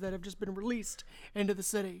T-Rexes that have just been released into the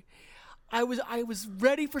city. I was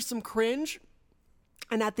ready for some cringe,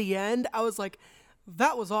 and at the end I was like,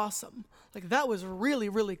 that was awesome. Like, that was really,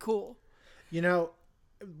 really cool. You know,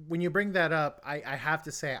 when you bring that up, I have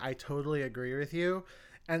to say I totally agree with you.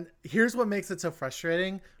 And here's what makes it so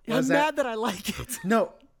frustrating. I'm mad that I like it.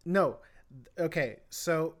 No. Okay,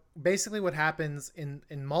 so basically what happens in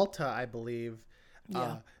Malta, I believe,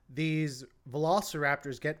 these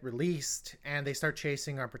velociraptors get released and they start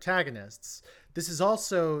chasing our protagonists. This is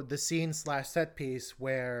also the scene / set piece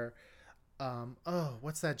where,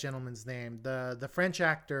 what's that gentleman's name? The French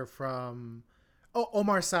actor from,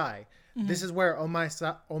 Omar Sy. Mm-hmm. This is where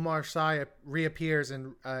Omar Sy reappears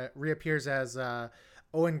as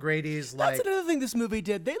Owen Grady's, like... That's another thing this movie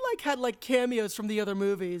did. They had cameos from the other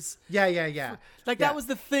movies. Yeah. That was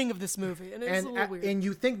the thing of this movie, and it's a little weird. And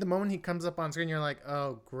you think the moment he comes up on screen, you're like,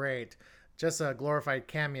 oh, great. Just a glorified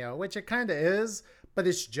cameo, which it kind of is, but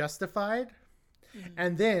it's justified. Mm-hmm.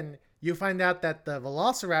 And then you find out that the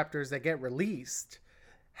velociraptors that get released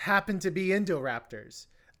happen to be Indoraptors.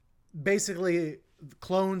 Basically,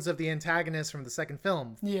 clones of the antagonists from the second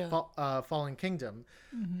film, Fallen Kingdom.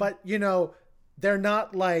 Mm-hmm. But, you know... They're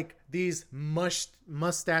not like these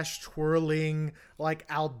mustache twirling, like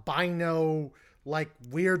albino, like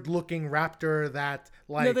weird looking raptor that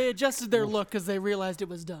like... No, they adjusted their look because they realized it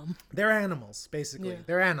was dumb. They're animals, basically. Yeah.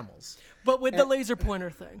 They're animals. But with the laser pointer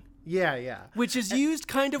thing. Yeah. Which is used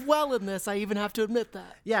kind of well in this. I even have to admit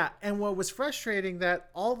that. Yeah, and what was frustrating that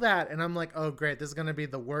all that, and I'm like, oh great, this is going to be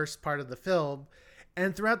the worst part of the film.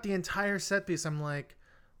 And throughout the entire set piece, I'm like,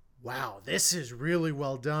 wow, this is really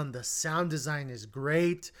well done. The sound design is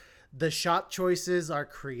great. The shot choices are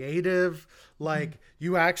creative. Like,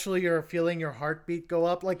 you actually are feeling your heartbeat go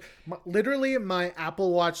up. Like, literally, my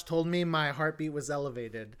Apple Watch told me my heartbeat was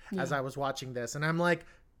elevated as I was watching this. And I'm like,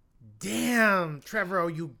 damn,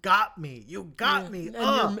 Trevorrow, you got me. You got me.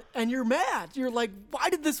 And you're mad. You're like,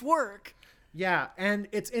 why did this work? Yeah, and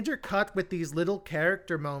it's intercut with these little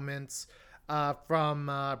character moments from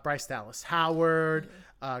Bryce Dallas Howard,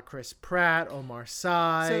 Chris Pratt, Omar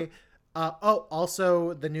Sy.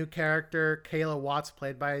 Also the new character, Kayla Watts,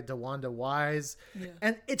 played by DeWanda Wise. Yeah.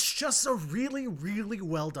 And it's just a really, really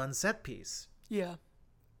well done set piece. Yeah.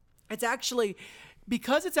 It's actually,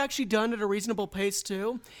 because it's actually done at a reasonable pace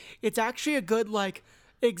too, it's actually a good,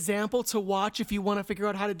 example to watch if you want to figure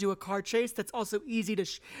out how to do a car chase that's also easy to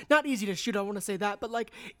not easy to shoot, I don't want to say that, but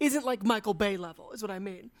isn't like Michael Bay level is what I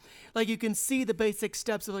mean. Like, you can see the basic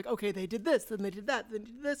steps of okay, they did this, then they did that, then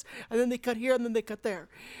they did this, and then they cut here and then they cut there.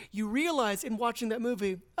 You realize in watching that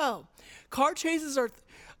movie, car chases are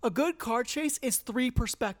a good car chase is 3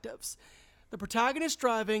 perspectives. The protagonist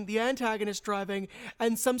driving, the antagonist driving,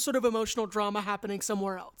 and some sort of emotional drama happening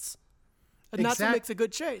somewhere else. And that's what makes a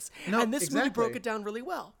good chase. No, and this movie broke it down really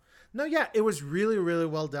well. No, yeah, it was really, really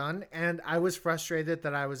well done. And I was frustrated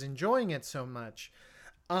that I was enjoying it so much.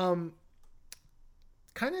 Kind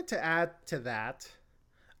of to add to that,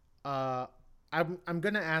 I'm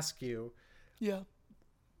going to ask you. Yeah.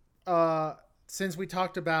 Since we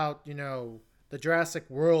talked about, the Jurassic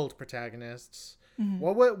World protagonists, mm-hmm.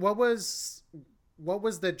 what was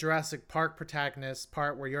the Jurassic Park protagonist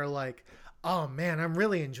part where you're like, oh man, I'm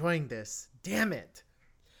really enjoying this. Damn it.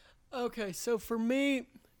 Okay, so for me,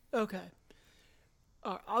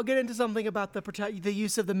 I'll get into something about the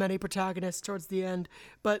use of the many protagonists towards the end,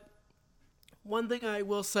 but one thing I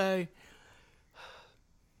will say,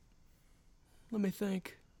 let me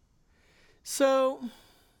think. So,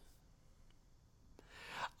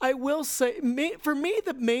 I will say, for me,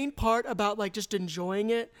 the main part about just enjoying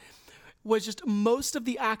it was just most of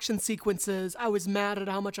the action sequences, I was mad at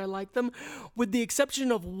how much I liked them, with the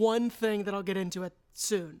exception of one thing that I'll get into it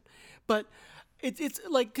soon. But it's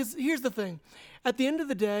because here's the thing. At the end of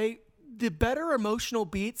the day, the better emotional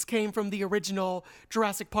beats came from the original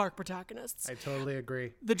Jurassic Park protagonists. I totally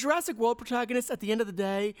agree. The Jurassic World protagonists, at the end of the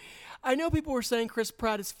day, I know people were saying Chris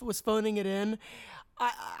Pratt was phoning it in.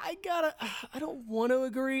 I don't want to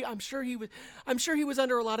agree. I'm sure he was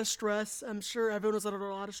under a lot of stress. I'm sure everyone was under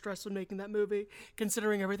a lot of stress when making that movie,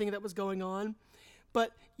 considering everything that was going on.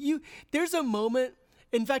 But there's a moment,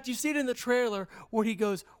 in fact, you see it in the trailer where he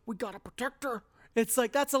goes, "We gotta protect her." It's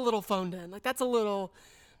like, that's a little phoned in. That's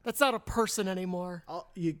not a person anymore.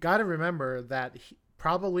 You gotta remember that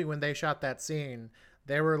probably when they shot that scene,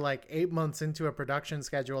 they were 8 months into a production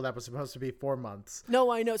schedule that was supposed to be 4 months.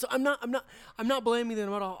 No, I know. So I'm not blaming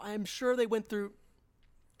them at all. I'm sure they went through.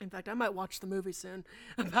 In fact, I might watch the movie soon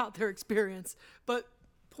about their experience. But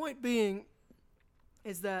point being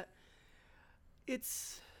is that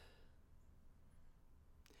it's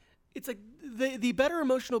like the better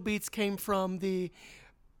emotional beats came from the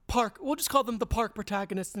park. We'll just call them the park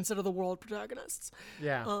protagonists instead of the world protagonists.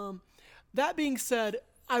 Yeah. That being said,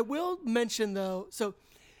 I will mention though, so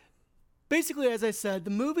basically, as I said,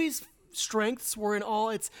 the movie's strengths were in all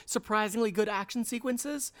its surprisingly good action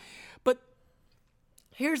sequences. But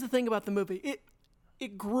here's the thing about the movie.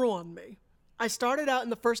 It grew on me. I started out in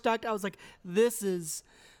the first act, I was like, this is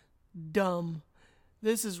dumb.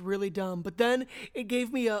 This is really dumb. But then it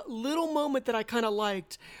gave me a little moment that I kind of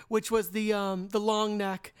liked, which was the long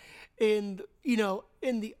neck in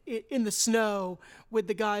the snow with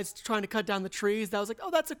the guys trying to cut down the trees. That was like, oh,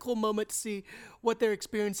 that's a cool moment to see what they're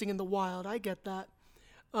experiencing in the wild. I get that.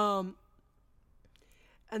 And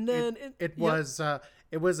then it was a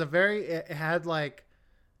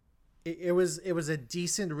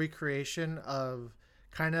decent recreation of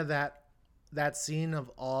kind of that scene of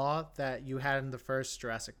awe that you had in the first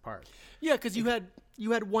Jurassic Park. Yeah, because you had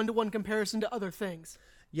one-to-one comparison to other things.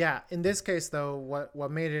 Yeah, in this case though, what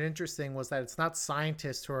made it interesting was that it's not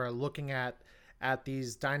scientists who are looking at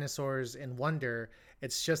these dinosaurs in wonder.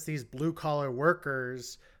 It's just these blue-collar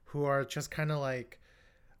workers who are just kind of like,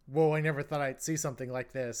 whoa, I never thought I'd see something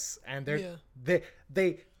like this. And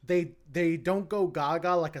they don't go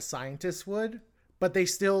gaga like a scientist would, but they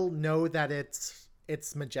still know that it's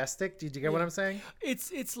majestic. Did you get what I'm saying?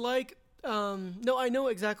 It's like no, I know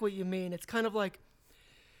exactly what you mean. It's kind of like,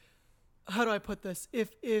 how do I put this?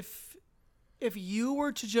 If you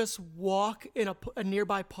were to just walk in a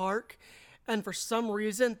nearby park and for some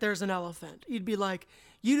reason there's an elephant,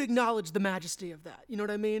 you'd acknowledge the majesty of that. You know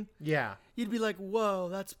what I mean? Yeah. You'd be like, whoa,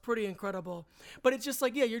 that's pretty incredible. But it's just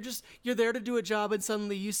like, yeah, you're there to do a job and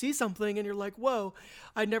suddenly you see something and you're like, whoa,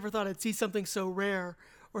 I never thought I'd see something so rare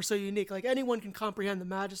or so unique. Like anyone can comprehend the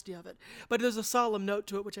majesty of it. But there's a solemn note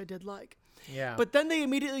to it, which I did like. Yeah. But then they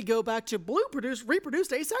immediately go back to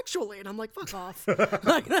reproduced asexually. And I'm like, fuck off.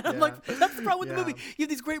 I'm like, that's the problem with the movie. You have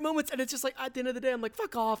these great moments and it's just like, at the end of the day, I'm like,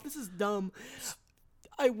 fuck off. This is dumb.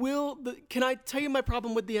 Can I tell you my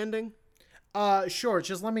problem with the ending? Sure.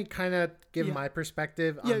 Just let me kind of give my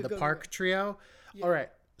perspective on the park trio. Yeah. All right.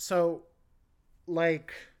 So,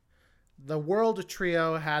 like, the world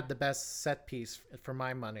trio had the best set piece for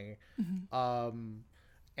my money. Mm-hmm.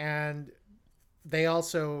 And they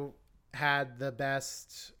also had the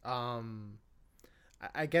best,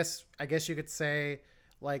 I guess you could say,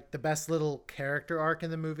 like, the best little character arc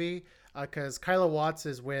in the movie. Because Kyla Watts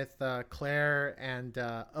is with Claire and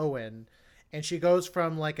Owen, and she goes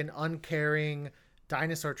from like an uncaring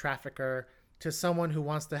dinosaur trafficker to someone who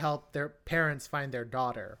wants to help their parents find their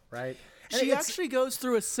daughter, right? And she actually goes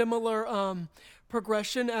through a similar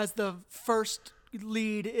progression as the first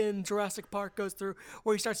lead in Jurassic Park goes through,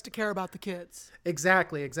 where he starts to care about the kids.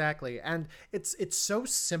 Exactly. And it's so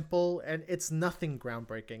simple, and it's nothing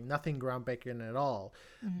groundbreaking at all.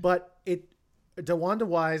 Mm-hmm. But DeWanda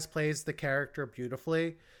Wise plays the character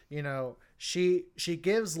beautifully. You know, she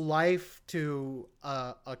gives life to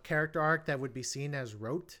a character arc that would be seen as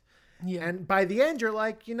rote. Yeah. And by the end, you're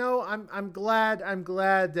like, you know, I'm glad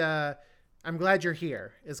you're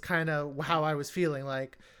here. Is kind of how I was feeling.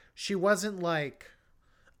 Like, she wasn't like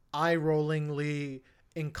eye-rollingly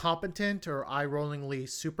incompetent or eye-rollingly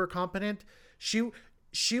super competent.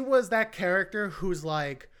 She was that character who's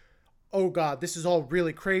like, oh God, this is all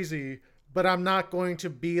really crazy, but I'm not going to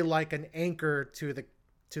be like an anchor to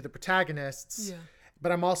the protagonists. Yeah.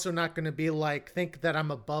 But I'm also not going to be like, think that I'm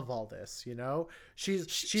above all this, you know? She was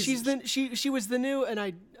the new, and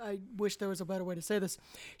I wish there was a better way to say this.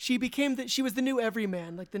 She was the new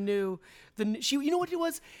everyman, like you know what it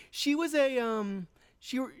was? She was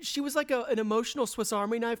she was like an emotional Swiss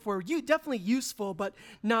Army knife, where you definitely useful, but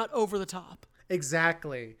not over the top.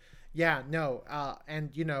 Exactly. Yeah, no. And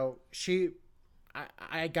you know,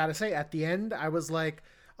 I gotta say, at the end, I was like,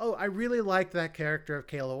 oh, I really liked that character of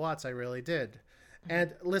Kayla Watts. I really did. Mm-hmm.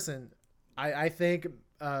 And listen, I think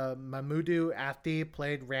Mahmoud Athie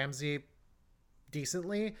played Ramsey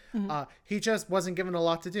decently. Mm-hmm. He just wasn't given a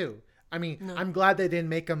lot to do. I mean, no. I'm glad they didn't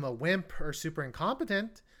make him a wimp or super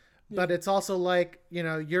incompetent, but it's also like, you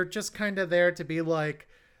know, you're just kind of there to be like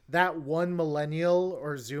that one millennial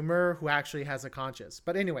or Zoomer who actually has a conscience.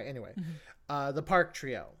 But anyway, mm-hmm. The Park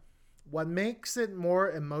Trio. What makes it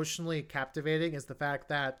more emotionally captivating is the fact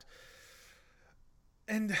that,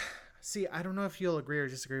 and see, I don't know if you'll agree or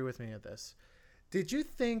disagree with me at this. Did you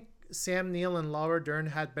think Sam Neill and Laura Dern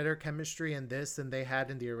had better chemistry in this than they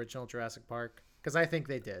had in the original Jurassic Park? Because I think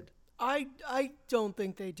they did. I don't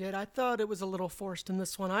think they did. I thought it was a little forced in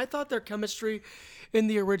this one. I thought their chemistry in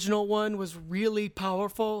the original one was really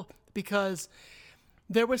powerful because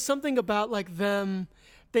There was something about like them.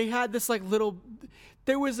 They had this like little.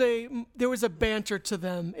 There was a banter to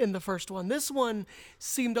them in the first one. This one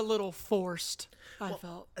seemed a little forced. I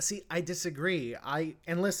felt. See, I disagree.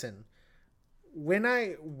 And listen, when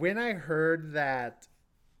I heard that,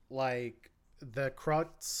 like, the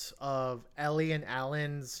crux of Ellie and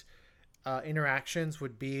Alan's interactions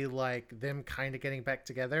would be like them kind of getting back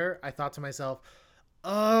together, I thought to myself,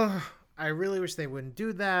 I really wish they wouldn't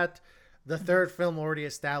do that. The third film already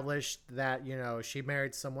established that, you know, she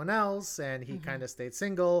married someone else and he kind of stayed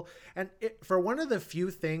single. And for one of the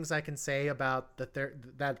few things I can say about the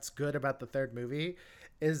third, that's good about the third movie,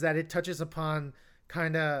 is that it touches upon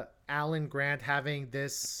kind of Alan Grant having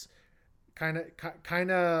this kind of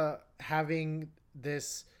coming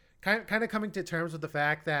to terms with the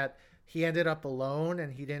fact that he ended up alone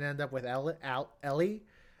and he didn't end up with Ellie.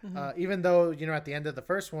 Even though, you know, at the end of the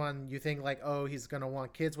first one, you think like, oh, he's going to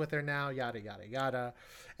want kids with her now, yada, yada, yada.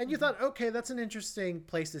 And you thought, okay, that's an interesting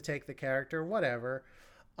place to take the character, whatever.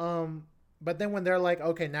 But then when they're like,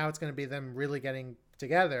 okay, now it's going to be them really getting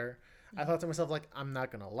together, I thought to myself, like, I'm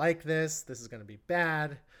not going to like this. This is going to be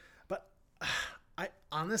bad. But I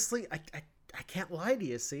honestly, I can't lie to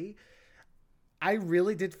you, see? I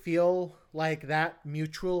really did feel like that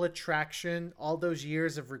mutual attraction, all those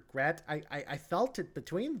years of regret, I felt it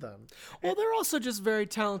between them. Well, they're also just very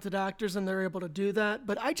talented actors and they're able to do that.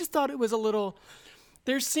 But I just thought it was a little,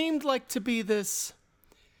 there seemed like to be this,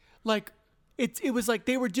 like, it was like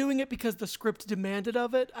they were doing it because the script demanded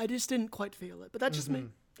of it. I just didn't quite feel it. But that's just me.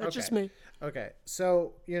 That's just me. Okay.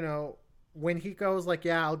 So, you know, when he goes like,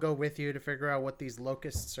 yeah, I'll go with you to figure out what these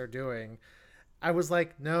locusts are doing, I was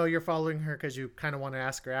like, no, you're following her because you kind of want to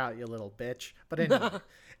ask her out, you little bitch. But anyway.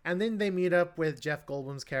 And then they meet up with Jeff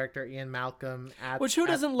Goldblum's character, Ian Malcolm. Who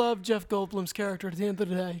doesn't love Jeff Goldblum's character at the end of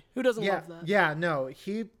the day? Who doesn't love that? Yeah, no.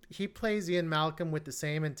 He plays Ian Malcolm with the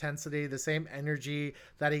same intensity, the same energy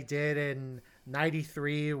that he did in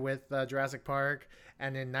 93 with Jurassic Park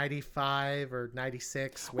and in 95 or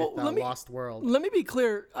 96 with Lost World. Let me be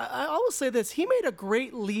clear. I will say this. He made a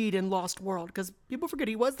great lead in Lost World because people forget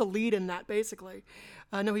he was the lead in that, basically.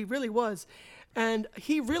 No, he really was. And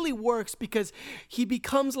he really works because he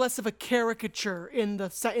becomes less of a caricature in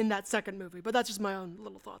that second movie. But that's just my own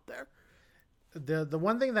little thought there. The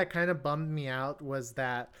one thing that kind of bummed me out was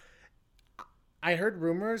that I heard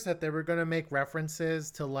rumors that they were going to make references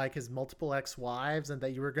to like his multiple ex-wives and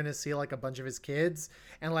that you were going to see like a bunch of his kids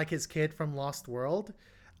and like his kid from Lost World.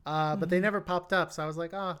 But they never popped up. So I was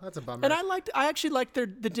like, oh, that's a bummer. And I actually liked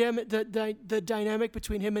the dynamic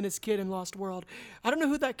between him and his kid in Lost World. I don't know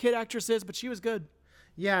who that kid actress is, but she was good.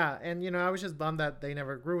 Yeah. And, you know, I was just bummed that they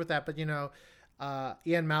never grew with that. But, you know,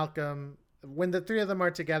 Ian Malcolm, when the three of them are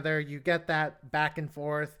together, you get that back and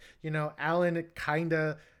forth. You know, Alan kind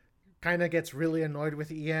of gets really annoyed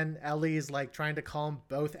with Ian. Ellie's like trying to calm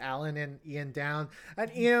both Alan and Ian down.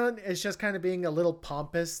 And Ian is just kind of being a little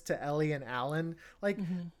pompous to Ellie and Alan. Like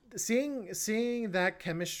seeing that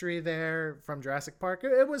chemistry there from Jurassic Park,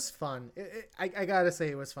 it was fun. I gotta say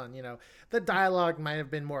it was fun. You know, the dialogue might have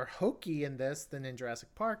been more hokey in this than in Jurassic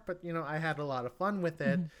Park, but you know, I had a lot of fun with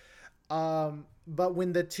it. But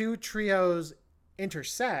when the two trios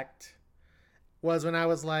intersect was when I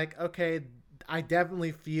was like, okay, I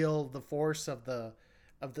definitely feel the force of the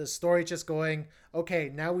story just going,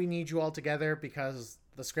 okay, now we need you all together because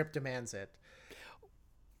the script demands it.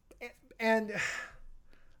 And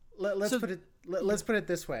let's put it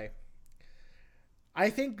this way. I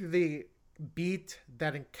think the beat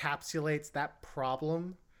that encapsulates that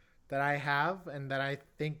problem that I have and that I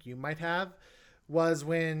think you might have was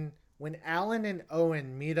when Alan and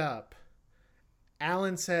Owen meet up.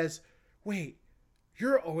 Alan says, wait,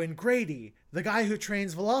 you're Owen Grady, the guy who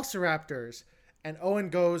trains velociraptors. And Owen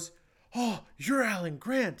goes, oh, you're Alan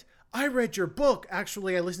Grant. I read your book.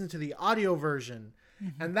 Actually, I listened to the audio version.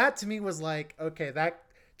 And that to me was like, okay, that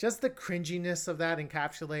just the cringiness of that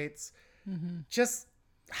encapsulates just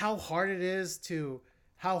how hard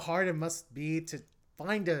it must be to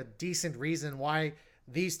find a decent reason why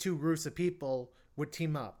these two groups of people would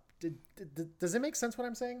team up. Does it make sense what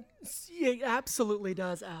I'm saying? It absolutely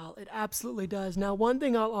does, Al. It absolutely does. Now, one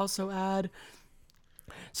thing I'll also add,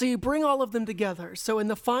 so you bring all of them together. So in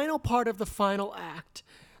the final part of the final act,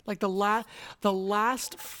 like the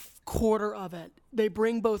last quarter of it, they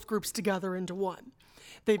bring both groups together into one.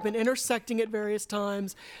 They've been intersecting at various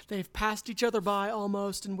times. They've passed each other by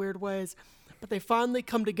almost in weird ways, but they finally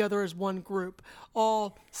come together as one group,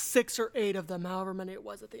 all 6 or 8 of them, however many it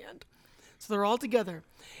was at the end. So they're all together.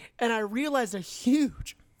 And I realized a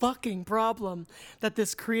huge fucking problem that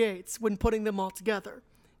this creates when putting them all together.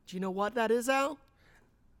 Do you know what that is, Al?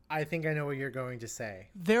 I think I know what you're going to say.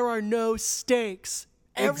 There are no stakes.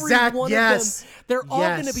 Every one yes. of them, they're all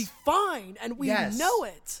Yes. going to be fine, and we Yes. know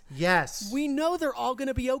it. Yes. We know they're all going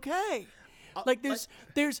to be okay. Like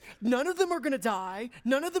there's none of them are going to die.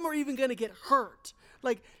 None of them are even going to get hurt.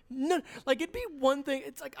 Like none, like it'd be one thing.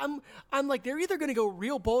 It's like I'm like they're either going to go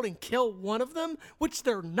real bold and kill one of them, which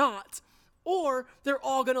they're not, or they're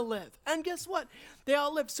all going to live. And guess what? They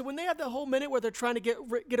all live. So when they have that whole minute where they're trying to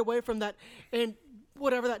get away from that and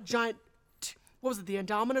whatever that giant, what was it, the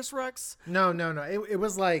Indominus Rex? No. It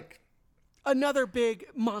was like another big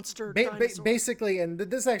monster dinosaur. Basically, and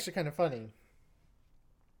this is actually kind of funny.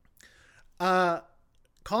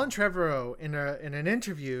 Colin Trevorrow in an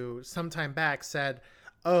interview sometime back said,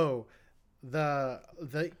 "Oh, the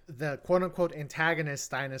quote unquote antagonist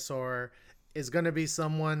dinosaur is going to be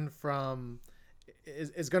someone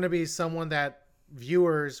that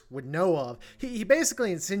viewers would know of." He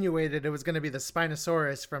basically insinuated it was going to be the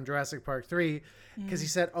Spinosaurus from Jurassic Park 3 because he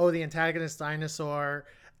said, "Oh, the antagonist dinosaur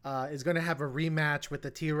is going to have a rematch with the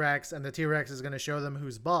T-Rex, and the T-Rex is going to show them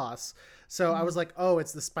who's boss." So I was like, "Oh,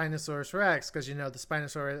 it's the Spinosaurus Rex," because the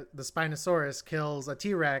Spinosaurus kills a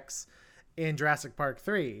T-Rex in Jurassic Park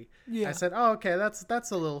 3. Yeah. I said, "Oh, okay,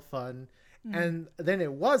 that's a little fun." And then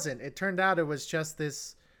it wasn't. It turned out it was just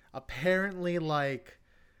this apparently like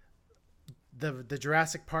the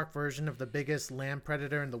Jurassic Park version of the biggest land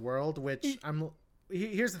predator in the world, which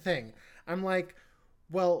here's the thing. I'm like,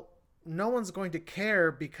 well, no one's going to care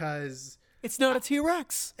because it's not a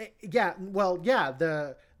T-Rex. Yeah. Well, yeah,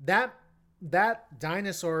 that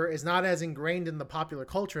dinosaur is not as ingrained in the popular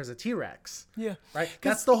culture as a T-Rex. Yeah. Right?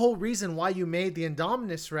 That's the whole reason why you made the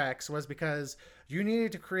Indominus Rex, was because you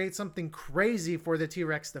needed to create something crazy for the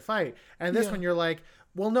T-Rex to fight. And this one you're like,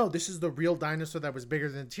 well, no, this is the real dinosaur that was bigger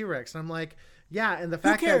than the T-Rex. And I'm like, yeah, and the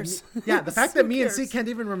fact that me and C can't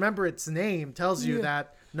even remember its name tells you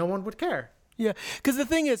that no one would care. Yeah, because the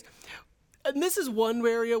thing is, and this is one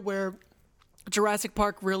area where Jurassic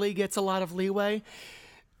Park really gets a lot of leeway.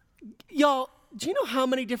 Y'all, do you know how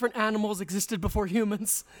many different animals existed before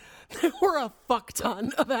humans? There were a fuck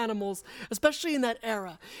ton of animals, especially in that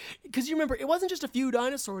era. Because you remember, it wasn't just a few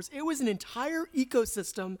dinosaurs. It was an entire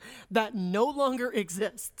ecosystem that no longer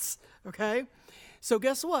exists, okay? So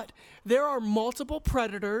guess what? There are multiple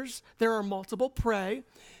predators. There are multiple prey.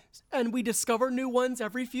 And we discover new ones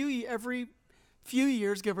every few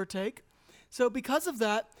years, give or take. So because of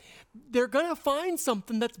that, they're going to find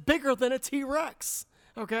something that's bigger than a T-Rex.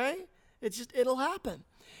 Okay? It'll happen.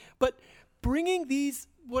 But bringing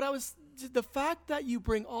the fact that you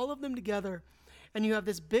bring all of them together and you have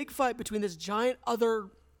this big fight between this giant other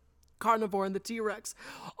carnivore and the T-Rex,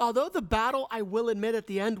 although the battle, I will admit, at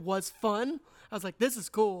the end was fun, I was like, this is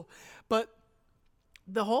cool. But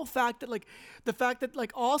the whole fact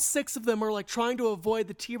that all six of them are like trying to avoid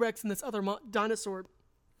the T-Rex and this other dinosaur.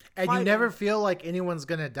 And you never feel like anyone's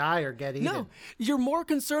going to die or get eaten. No, you're more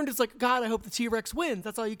concerned. It's like, God, I hope the T-Rex wins.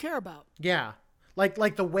 That's all you care about. Yeah. Like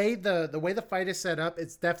the way the fight is set up,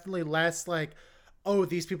 it's definitely less like, oh,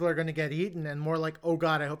 these people are going to get eaten, and more like, oh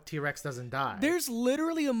God, I hope T-Rex doesn't die. There's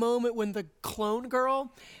literally a moment when the clone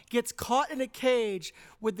girl gets caught in a cage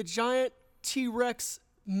with the giant T-Rex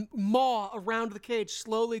maw around the cage,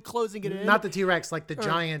 slowly closing it in. Not the T-Rex, like the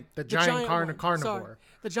giant carnivore. Sorry.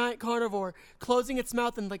 The giant carnivore closing its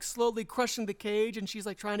mouth and like slowly crushing the cage, and she's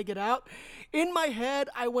like trying to get out. In my head,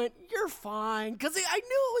 I went, "You're fine," because I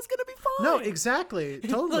knew it was gonna be fine. No, exactly,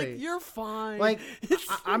 totally. Like, you're fine. Like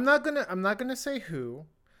I'm not gonna say who,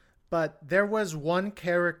 but there was one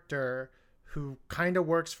character who kind of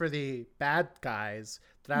works for the bad guys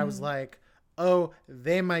that I was like, oh,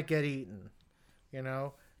 they might get eaten. You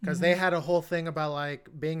know, because they had a whole thing about like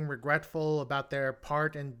being regretful about their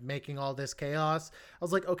part in making all this chaos. I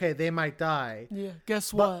was like, okay, they might die. Yeah.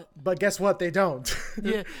 Guess what? But guess what? They don't.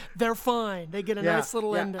 Yeah. They're fine. They get a nice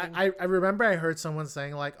little ending. I remember I heard someone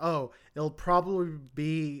saying like, oh, it'll probably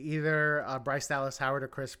be either Bryce Dallas Howard or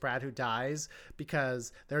Chris Pratt who dies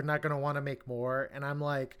because they're not going to want to make more. And I'm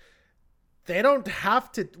like, they don't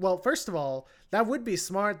have to. Well, first of all, that would be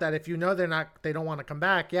smart that if you know they don't want to come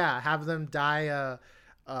back, have them die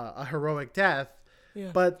a heroic death. Yeah.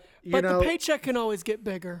 But the paycheck can always get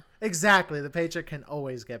bigger. Exactly, the paycheck can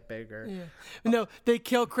always get bigger. Yeah. No, they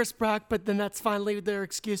kill Chris Pratt, but then that's finally their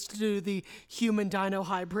excuse to do the human dino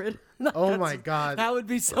hybrid. Oh my God, that would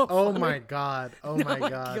be so funny. Oh my God. Oh my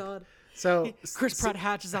God. So Chris Pratt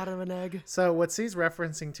hatches out of an egg. So what C's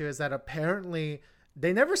referencing to is that apparently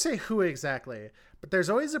they never say who exactly, but there's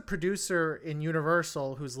always a producer in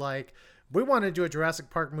Universal who's like, we want to do a Jurassic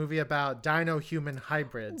Park movie about dino-human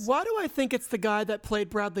hybrids. Why do I think it's the guy that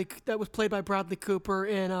was played by Bradley Cooper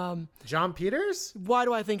in John Peters? Why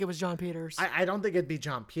do I think it was John Peters? I don't think it'd be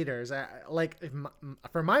John Peters.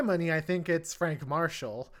 For my money, I think it's Frank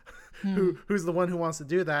Marshall, who's the one who wants to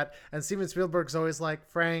do that. And Steven Spielberg's always like,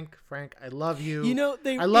 Frank, I love you.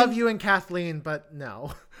 I love you and Kathleen, but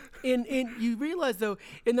no. You realize though,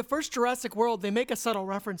 in the first Jurassic World, they make a subtle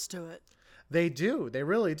reference to it. They do. They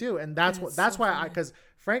really do. And that's why because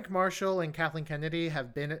Frank Marshall and Kathleen Kennedy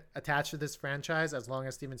have been attached to this franchise as long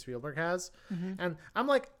as Steven Spielberg has. Mm-hmm. And I'm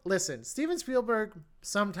like, listen, Steven Spielberg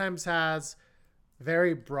sometimes has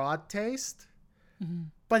very broad taste,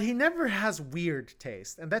 but he never has weird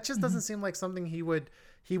taste. And that just doesn't seem like something he would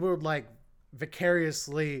like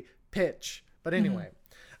vicariously pitch. But anyway,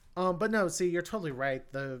 but no, see, you're totally right.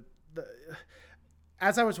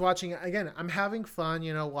 As I was watching, again, I'm having fun,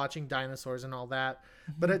 watching dinosaurs and all that.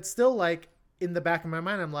 But it's still like in the back of my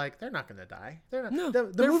mind, I'm like, they're not going to die. They're not. No,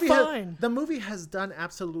 they're fine. The movie has done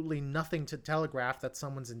absolutely nothing to telegraph that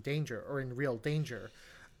someone's in danger or in real danger.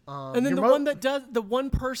 And then the one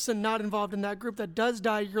person not involved in that group that does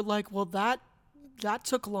die, you're like, well, that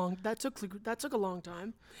took a long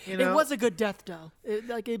time. It was a good death though.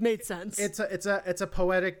 It made sense. It's a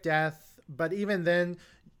poetic death, but even then,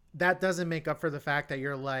 that doesn't make up for the fact that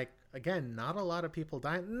you're like, again, not a lot of people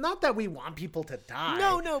die. Not that we want people to die.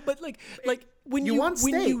 No, but like when you want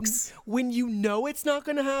stakes. When you know it's not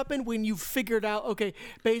going to happen, when you figured out, okay,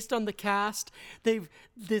 based on the cast,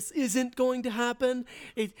 this isn't going to happen.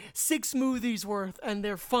 6 movies worth, and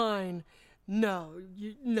they're fine. No,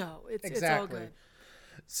 it's exactly. All good.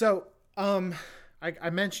 So, I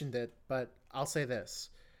mentioned it, but I'll say this.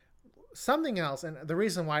 Something else, and the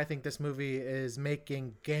reason why I think this movie is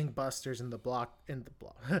making gangbusters in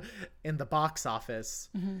the box office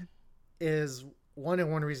is one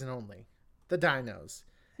and one reason only: the dinos.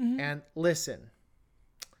 And listen,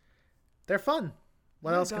 they're fun.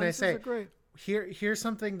 What else can I say? Are great. Here's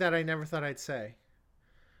something that I never thought I'd say.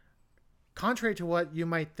 Contrary to what you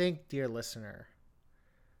might think, dear listener,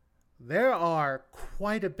 there are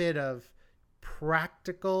quite a bit of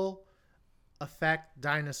practical effect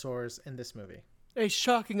dinosaurs in this movie. A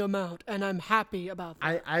shocking amount, and I'm happy about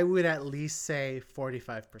that. I would at least say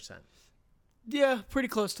 45%. Yeah, pretty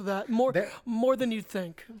close to that. More than you'd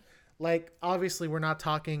think. Like, obviously, we're not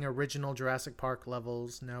talking original Jurassic Park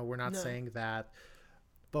levels. No, we're not saying that.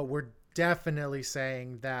 But we're definitely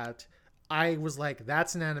saying that I was like,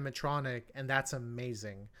 that's an animatronic, and that's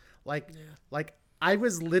amazing. Like I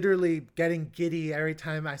was literally getting giddy every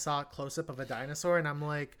time I saw a close-up of a dinosaur, and I'm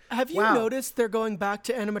like, have you noticed they're going back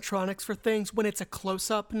to animatronics for things when it's a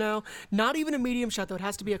close-up now? Not even a medium shot, though. It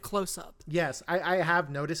has to be a close-up. Yes, I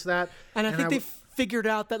have noticed that. And I think they figured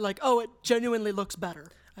out that, like, it genuinely looks better.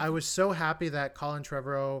 I was so happy that Colin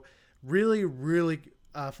Trevorrow really, really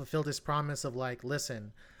fulfilled his promise of, like,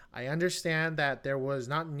 listen, I understand that there was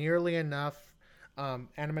not nearly enough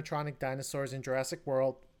animatronic dinosaurs in Jurassic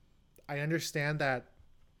World. I understand that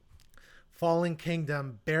Fallen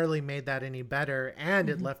Kingdom barely made that any better, and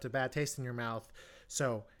it left a bad taste in your mouth.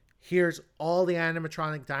 So here's all the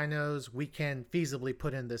animatronic dinos we can feasibly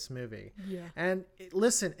put in this movie. Yeah. And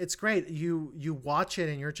listen, it's great. You watch it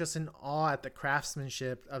and you're just in awe at the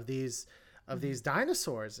craftsmanship of these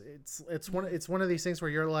dinosaurs. It's one of these things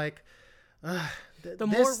where you're like, the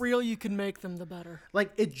more real you can make them, the better.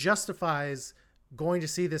 Like, it justifies going to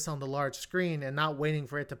see this on the large screen and not waiting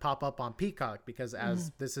for it to pop up on Peacock, because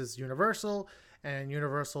as this is Universal, and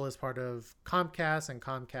Universal is part of Comcast, and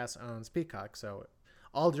Comcast owns Peacock, so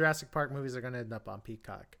all Jurassic Park movies are going to end up on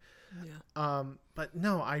Peacock. But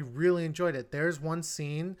no, I really enjoyed it. There's one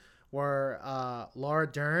scene where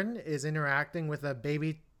Laura Dern is interacting with a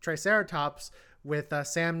baby Triceratops with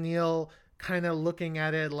Sam Neill kind of looking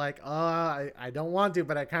at it like, I don't want to,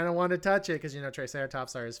 but I kind of want to touch it, because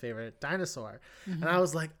Triceratops are his favorite dinosaur. And I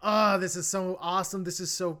was like, this is so awesome, this is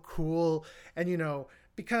so cool. And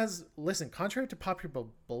because listen, contrary to popular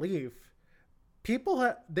belief,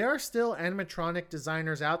 there are still animatronic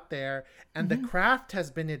designers out there, and the craft has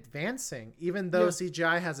been advancing, even though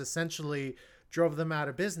CGI has essentially drove them out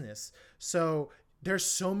of business. So there's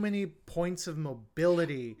so many points of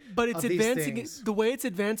mobility. But it's advancing. The way it's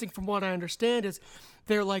advancing, from what I understand, is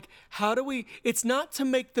they're like, how do we... It's not to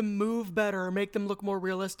make them move better or make them look more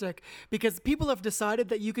realistic, because people have decided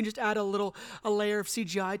that you can just add a layer of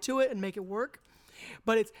CGI to it and make it work.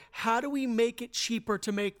 But it's, how do we make it cheaper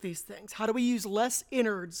to make these things? How do we use less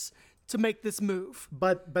innards to make this move?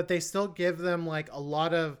 But they still give them like a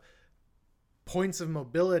lot of points of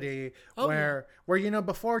mobility where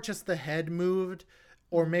before just the head moved,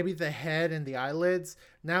 or maybe the head and the eyelids.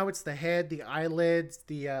 Now it's the head, the eyelids,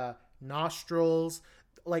 the nostrils,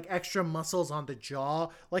 like extra muscles on the jaw.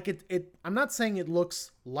 Like it I'm not saying it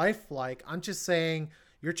looks lifelike. I'm just saying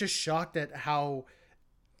you're just shocked at how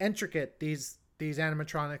intricate these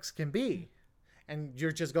animatronics can be. And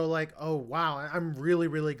you're just go like, oh wow, I'm really,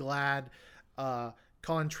 really glad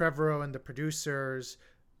Colin Trevorrow and the producers,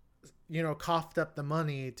 you know, coughed up the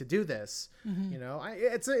money to do this. You know,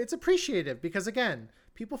 it's appreciative because again,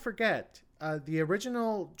 people forget the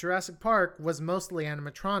original Jurassic Park was mostly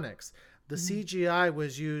animatronics. The CGI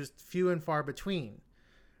was used few and far between,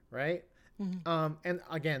 right? And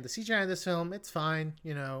again, the CGI in this film, it's fine.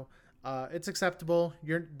 You know, it's acceptable.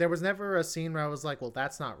 There was never a scene where I was like, well,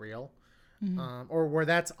 that's not real. Or where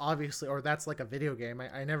that's obviously, or that's like a video game.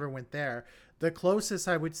 I never went there. The closest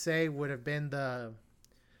I would say would have been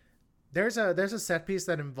there's a set piece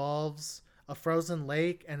that involves a frozen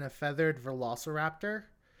lake and a feathered velociraptor,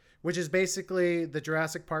 which is basically the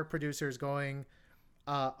Jurassic Park producers going,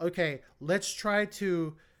 okay, let's try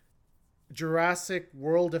to Jurassic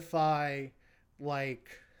Worldify like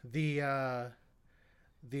the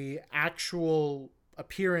actual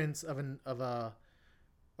appearance of a.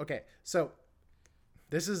 Okay, so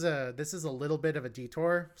this is a little bit of a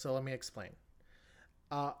detour, so let me explain.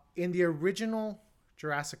 In the original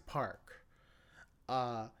Jurassic Park,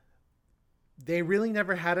 they really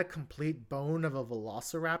never had a complete bone of a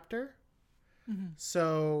velociraptor.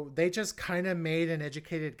 So they just kind of made an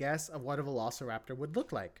educated guess of what a velociraptor would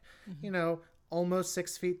look like. You know, almost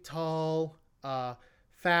 6 feet tall,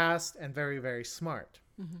 fast, and very, very smart.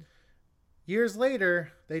 Years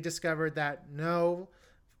later, they discovered that no,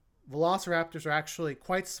 velociraptors are actually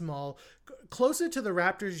quite small, closer to the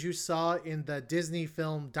raptors you saw in the Disney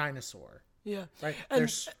film Dinosaur. Yeah. Right? And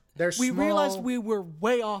they're we small, realized we were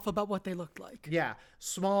way off about what they looked like. Yeah.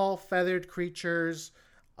 Small, feathered creatures.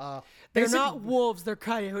 They're not wolves, they're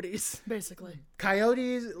coyotes, basically.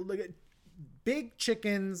 Coyotes, big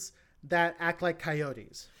chickens that act like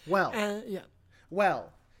coyotes. Well, yeah.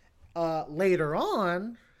 Well, later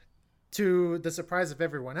on, to the surprise of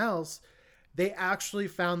everyone else, they actually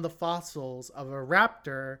found the fossils of a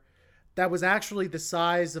raptor that was actually the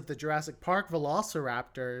size of the Jurassic Park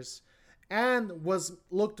velociraptors and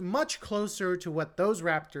looked much closer to what those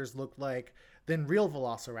raptors looked like than real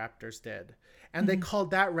velociraptors did. And they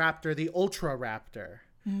called that raptor the Ultra Raptor.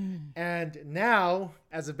 And now,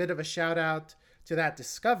 as a bit of a shout out to that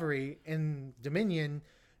discovery in Dominion,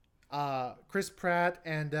 Chris Pratt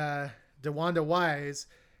and DeWanda Wise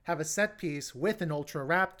have a set piece with an Ultra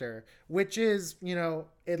Raptor, which is, you know,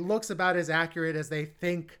 it looks about as accurate as they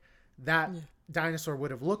think that dinosaur would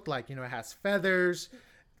have looked like. You know, it has feathers,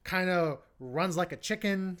 kind of runs like a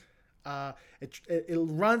chicken. It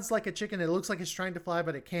runs like a chicken. It looks like it's trying to fly,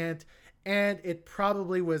 but it can't. And it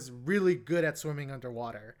probably was really good at swimming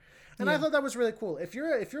underwater. And I thought that was really cool. If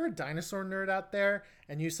you're a dinosaur nerd out there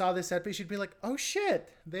and you saw this set piece, you'd be like, oh shit,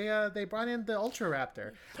 they brought in the Ultra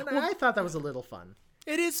Raptor. And I thought that was a little fun.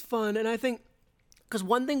 It is fun, and I think because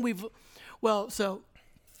one thing so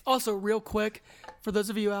also real quick for those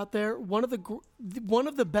of you out there, one of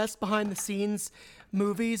the best behind the scenes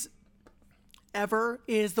movies ever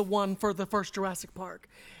is the one for the first Jurassic Park.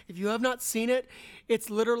 If you have not seen it, it's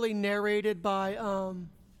literally narrated by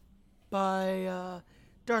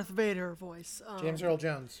Darth Vader voice. James Earl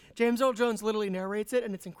Jones. James Earl Jones literally narrates it,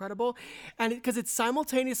 and it's incredible. And because it's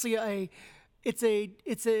simultaneously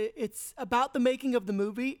it's about the making of the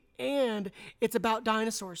movie, and it's about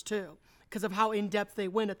dinosaurs too, because of how in depth they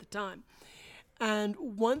went at the time. And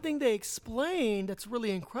one thing they explained that's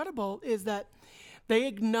really incredible is that they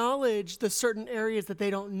acknowledge the certain areas that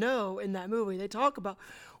they don't know in that movie. They talk about,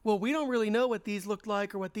 well, we don't really know what these looked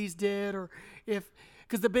like or what these did, or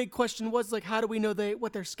because the big question was like, how do we know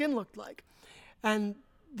what their skin looked like? And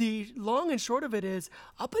the long and short of it is,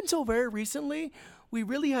 up until very recently, we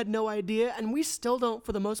really had no idea, and we still don't,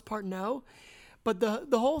 for the most part, know. But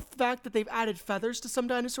the whole fact that they've added feathers to some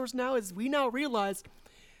dinosaurs now is we now realize,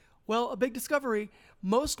 well, a big discovery,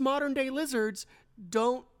 most modern-day lizards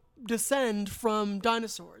don't descend from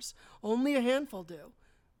dinosaurs. Only a handful do.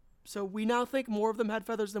 So we now think more of them had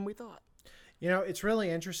feathers than we thought. You know, it's really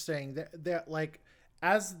interesting that like,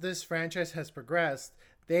 as this franchise has progressed,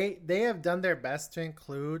 they have done their best to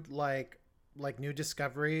include like new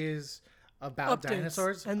discoveries about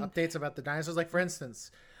dinosaurs, updates about the dinosaurs. Like, for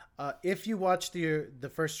instance, if you watch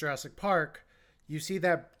the first Jurassic Park, you see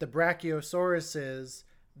that the Brachiosauruses,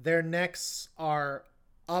 their necks are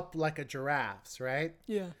up like a giraffe's, right?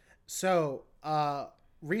 Yeah. So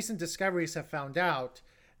recent discoveries have found out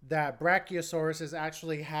that Brachiosauruses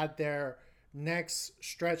actually had their necks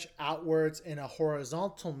stretch outwards in a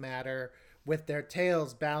horizontal manner with their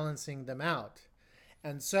tails balancing them out.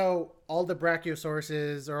 And so all the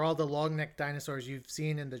brachiosauruses or all the long-necked dinosaurs you've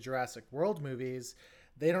seen in the Jurassic World movies,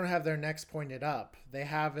 they don't have their necks pointed up. They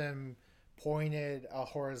have them pointed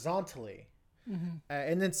horizontally.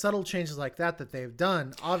 And then subtle changes like that they've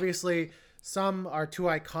done. Obviously, some are too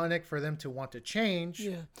iconic for them to want to change.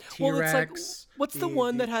 Yeah. T-Rex. Well, it's like, what's the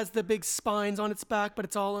one that has the big spines on its back, but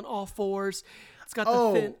it's all on all fours? It's got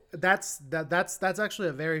the fin. That's actually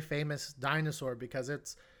a very famous dinosaur because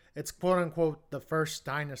it's quote unquote the first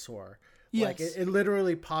dinosaur. Yes. Like it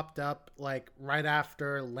literally popped up like right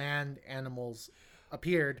after land animals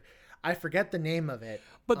appeared. I forget the name of it.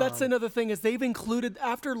 But that's another thing is they've included,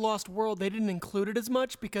 after Lost World, they didn't include it as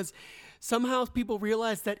much because somehow people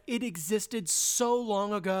realized that it existed so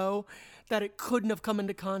long ago that it couldn't have come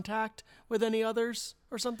into contact with any others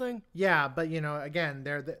or something. Yeah, but again,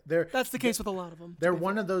 that's the case with a lot of them. They're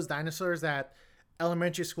one of those dinosaurs that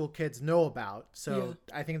elementary school kids know about. So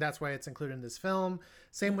Yeah. I think that's why it's included in this film.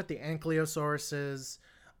 Same with the ankylosauruses.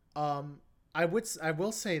 I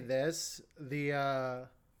will say this, the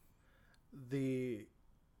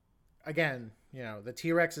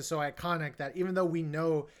T-Rex is so iconic that even though we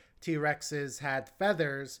know T-Rexes had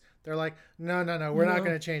feathers, they're like, no, we're not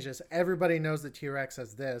going to change this. Everybody knows the T-Rex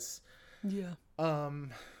has this. Yeah.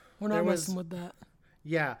 We're not messing with that.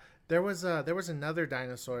 Yeah. There was another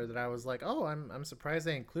dinosaur that I was like, oh, I'm surprised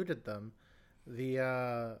they included them.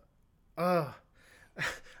 I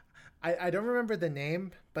don't remember the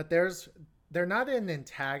name, but they're not an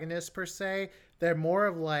antagonist per se. They're more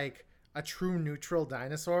of like a true neutral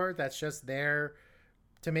dinosaur that's just there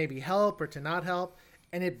to maybe help or to not help.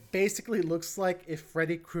 And it basically looks like if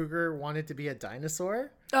Freddy Krueger wanted to be a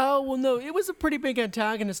dinosaur. Oh, well, no, it was a pretty big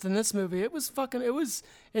antagonist in this movie. It was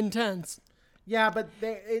intense. Yeah, but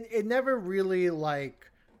it never really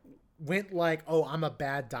like went like, oh, I'm a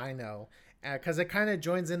bad dino. Because it kind of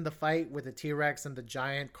joins in the fight with the T-Rex and the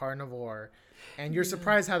giant carnivore. And you're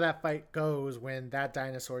surprised how that fight goes when that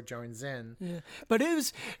dinosaur joins in. Yeah. But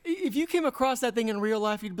if you came across that thing in real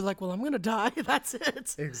life, you'd be like, well, I'm going to die. That's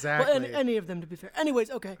it. Exactly. Well, any of them, to be fair.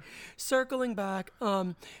 Anyways, okay. Circling back,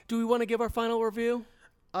 do we want to give our final review?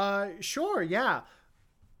 Sure, yeah.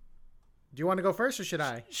 Do you want to go first or should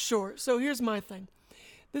I? Sure. So here's my thing.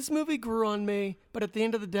 This movie grew on me, but at the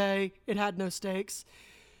end of the day, it had no stakes.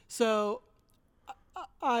 So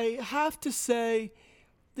I have to say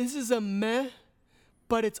this is a meh,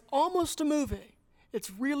 but it's almost a movie. It's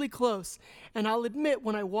really close. And I'll admit,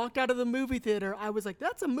 when I walked out of the movie theater, I was like,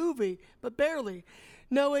 that's a movie, but barely.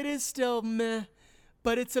 No, it is still meh,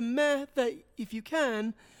 but it's a meh that if you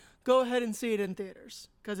can, go ahead and see it in theaters.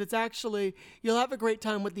 Because it's actually, you'll have a great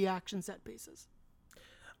time with the action set pieces.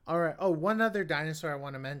 All right. Oh, one other dinosaur I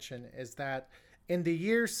want to mention is that in the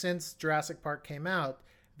years since Jurassic Park came out,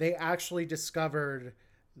 they actually discovered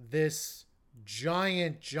this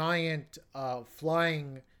giant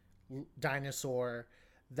flying dinosaur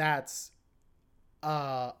that's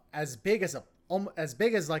as big as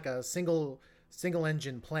like a single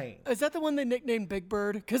engine plane. Is that the one they nicknamed Big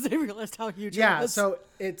Bird because they realized how huge it was? Yeah, so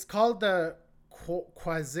it's called the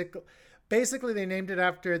Quetzalcoatl. Basically, they named it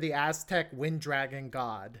after the Aztec wind dragon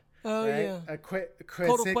god. Oh, right? yeah.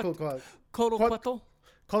 Quetzalcoatl.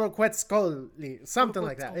 Quetzalcoatl, something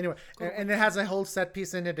like that. Anyway, and it has a whole set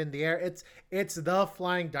piece in it in the air. It's the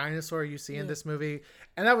flying dinosaur you see in this movie,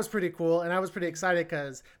 and that was pretty cool. And I was pretty excited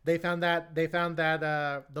because they found that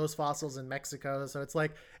those fossils in Mexico. So it's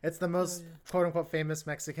like it's the most quote unquote famous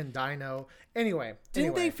Mexican dino. Anyway,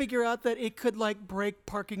 didn't they figure out that it could like break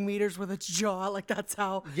parking meters with its jaw? Like that's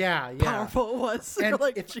how powerful it was. And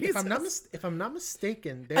like, if I'm not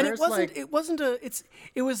mistaken, and it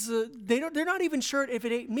was they're not even sure if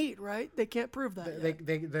it ate meat, right? They can't prove that.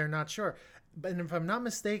 They're not sure. But if I'm not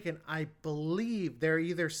mistaken, I believe there are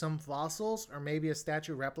either some fossils or maybe a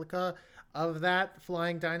statue replica of that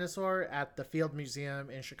flying dinosaur at the Field Museum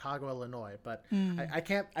in Chicago, Illinois. But I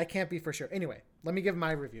can't be for sure. Anyway, let me give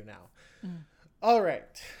my review now. All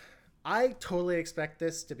right. I totally expect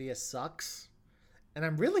this to be a sucks. And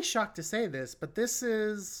I'm really shocked to say this, but this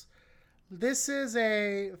is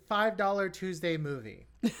a $5 Tuesday movie.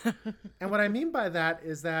 And what I mean by that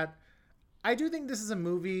is that I do think this is a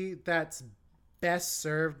movie that's best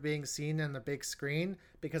served being seen on the big screen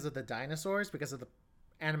because of the dinosaurs, because of the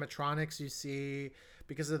animatronics you see,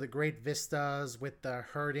 because of the great vistas with the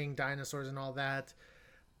herding dinosaurs and all that.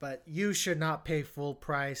 But you should not pay full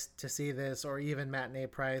price to see this, or even matinee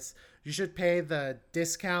price. You should pay the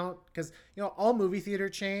discount because, all movie theater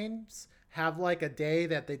chains have like a day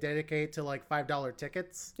that they dedicate to like $5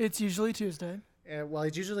 tickets. It's usually Tuesday. Well,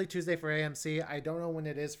 it's usually Tuesday for AMC. I don't know when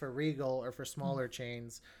it is for Regal or for smaller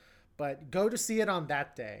chains, but go to see it on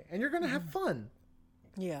that day, and you're going to have fun.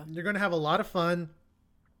 Yeah. You're going to have a lot of fun.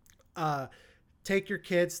 Take your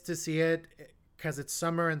kids to see it because it's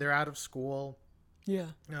summer and they're out of school. Yeah.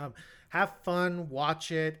 Have fun,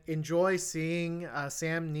 watch it, enjoy seeing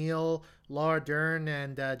Sam Neill, Laura Dern,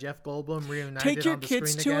 and Jeff Goldblum reunited Take your on the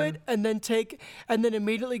kids screen to again. it, and then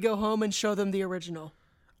immediately go home and show them the original.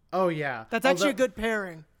 Oh yeah, That's actually a good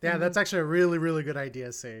pairing. Yeah, that's actually a really, really good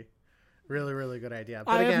idea. See, really, really good idea.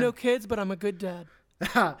 But I again, have no kids, but I'm a good dad.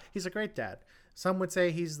 he's a great dad. Some would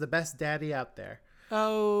say he's the best daddy out there.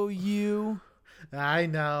 Oh, you. I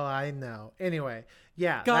know. Anyway,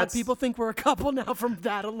 yeah. God, people think we're a couple now from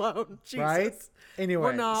that alone. Jesus. Right? Anyway,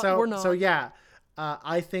 we're not. So yeah,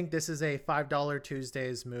 I think this is a $5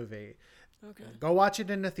 Tuesdays movie. Okay. Go watch it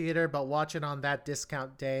in the theater, but watch it on that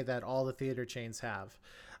discount day that all the theater chains have.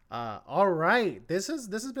 All right, this has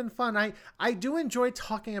been fun. I do enjoy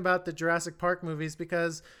talking about the Jurassic Park movies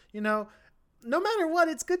because, no matter what,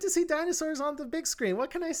 it's good to see dinosaurs on the big screen.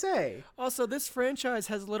 What can I say? Also, this franchise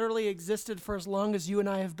has literally existed for as long as you and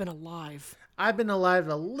I have been alive. I've been alive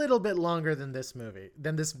a little bit longer than this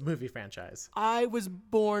movie franchise. I was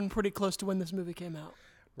born pretty close to when this movie came out.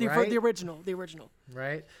 The original.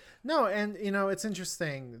 Right? No, and it's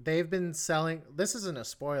interesting. They've been selling, this isn't a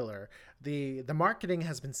spoiler. The marketing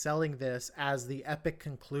has been selling this as the epic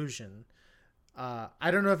conclusion.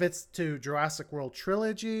 I don't know if it's to Jurassic World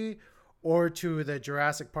trilogy or to the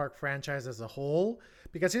Jurassic Park franchise as a whole.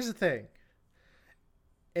 Because here's the thing.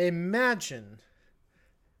 Imagine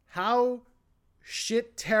how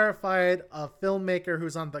shit terrified a filmmaker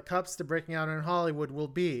who's on the cups to breaking out in Hollywood will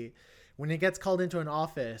be when he gets called into an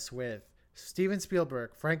office with Steven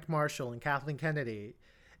Spielberg, Frank Marshall, and Kathleen Kennedy,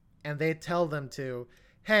 and they tell them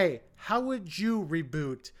hey, how would you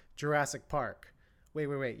reboot Jurassic Park?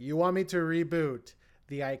 Wait. You want me to reboot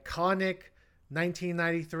the iconic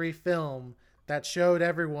 1993 film that showed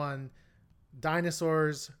everyone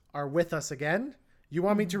dinosaurs are with us again? You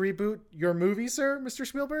want me to reboot your movie, sir, Mr.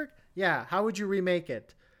 Spielberg? Yeah, how would you remake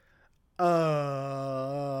it?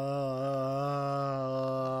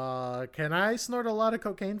 Can I snort a lot of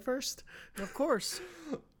cocaine first? Of course.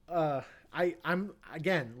 I'm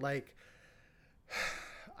again like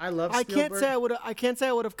I love Spielberg. I can't say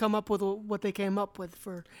I would have come up with what they came up with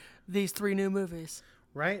for these 3 new movies.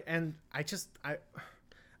 Right? And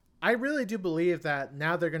I really do believe that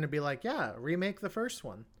now they're going to be like, yeah, remake the first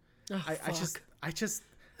one.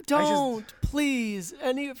 Oh, please.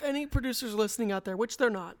 Any producers listening out there, which they're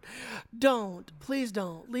not, please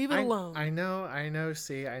don't leave it alone. I know.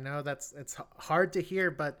 See, I know it's hard to hear,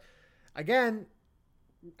 but again,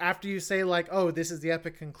 after you say like, oh, this is the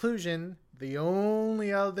epic conclusion, the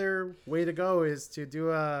only other way to go is to do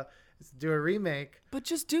a remake. But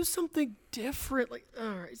just do something different. Like, all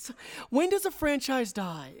right. So when does a franchise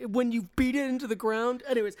die? When you beat it into the ground?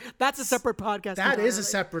 Anyways, that's a separate podcast. That is a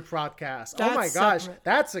separate podcast. Oh my gosh. Separate.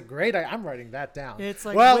 That's a great I'm writing that down. It's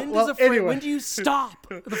like, anyway. when do you stop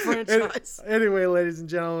the franchise? Anyway, ladies and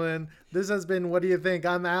gentlemen, this has been What Do You Think?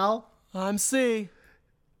 I'm Al. I'm C.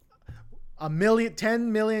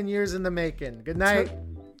 10 million years in the making. Good night.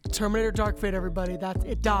 Terminator Dark Fate, everybody.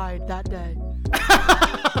 It died that day.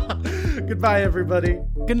 Goodbye, everybody.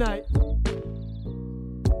 Good night.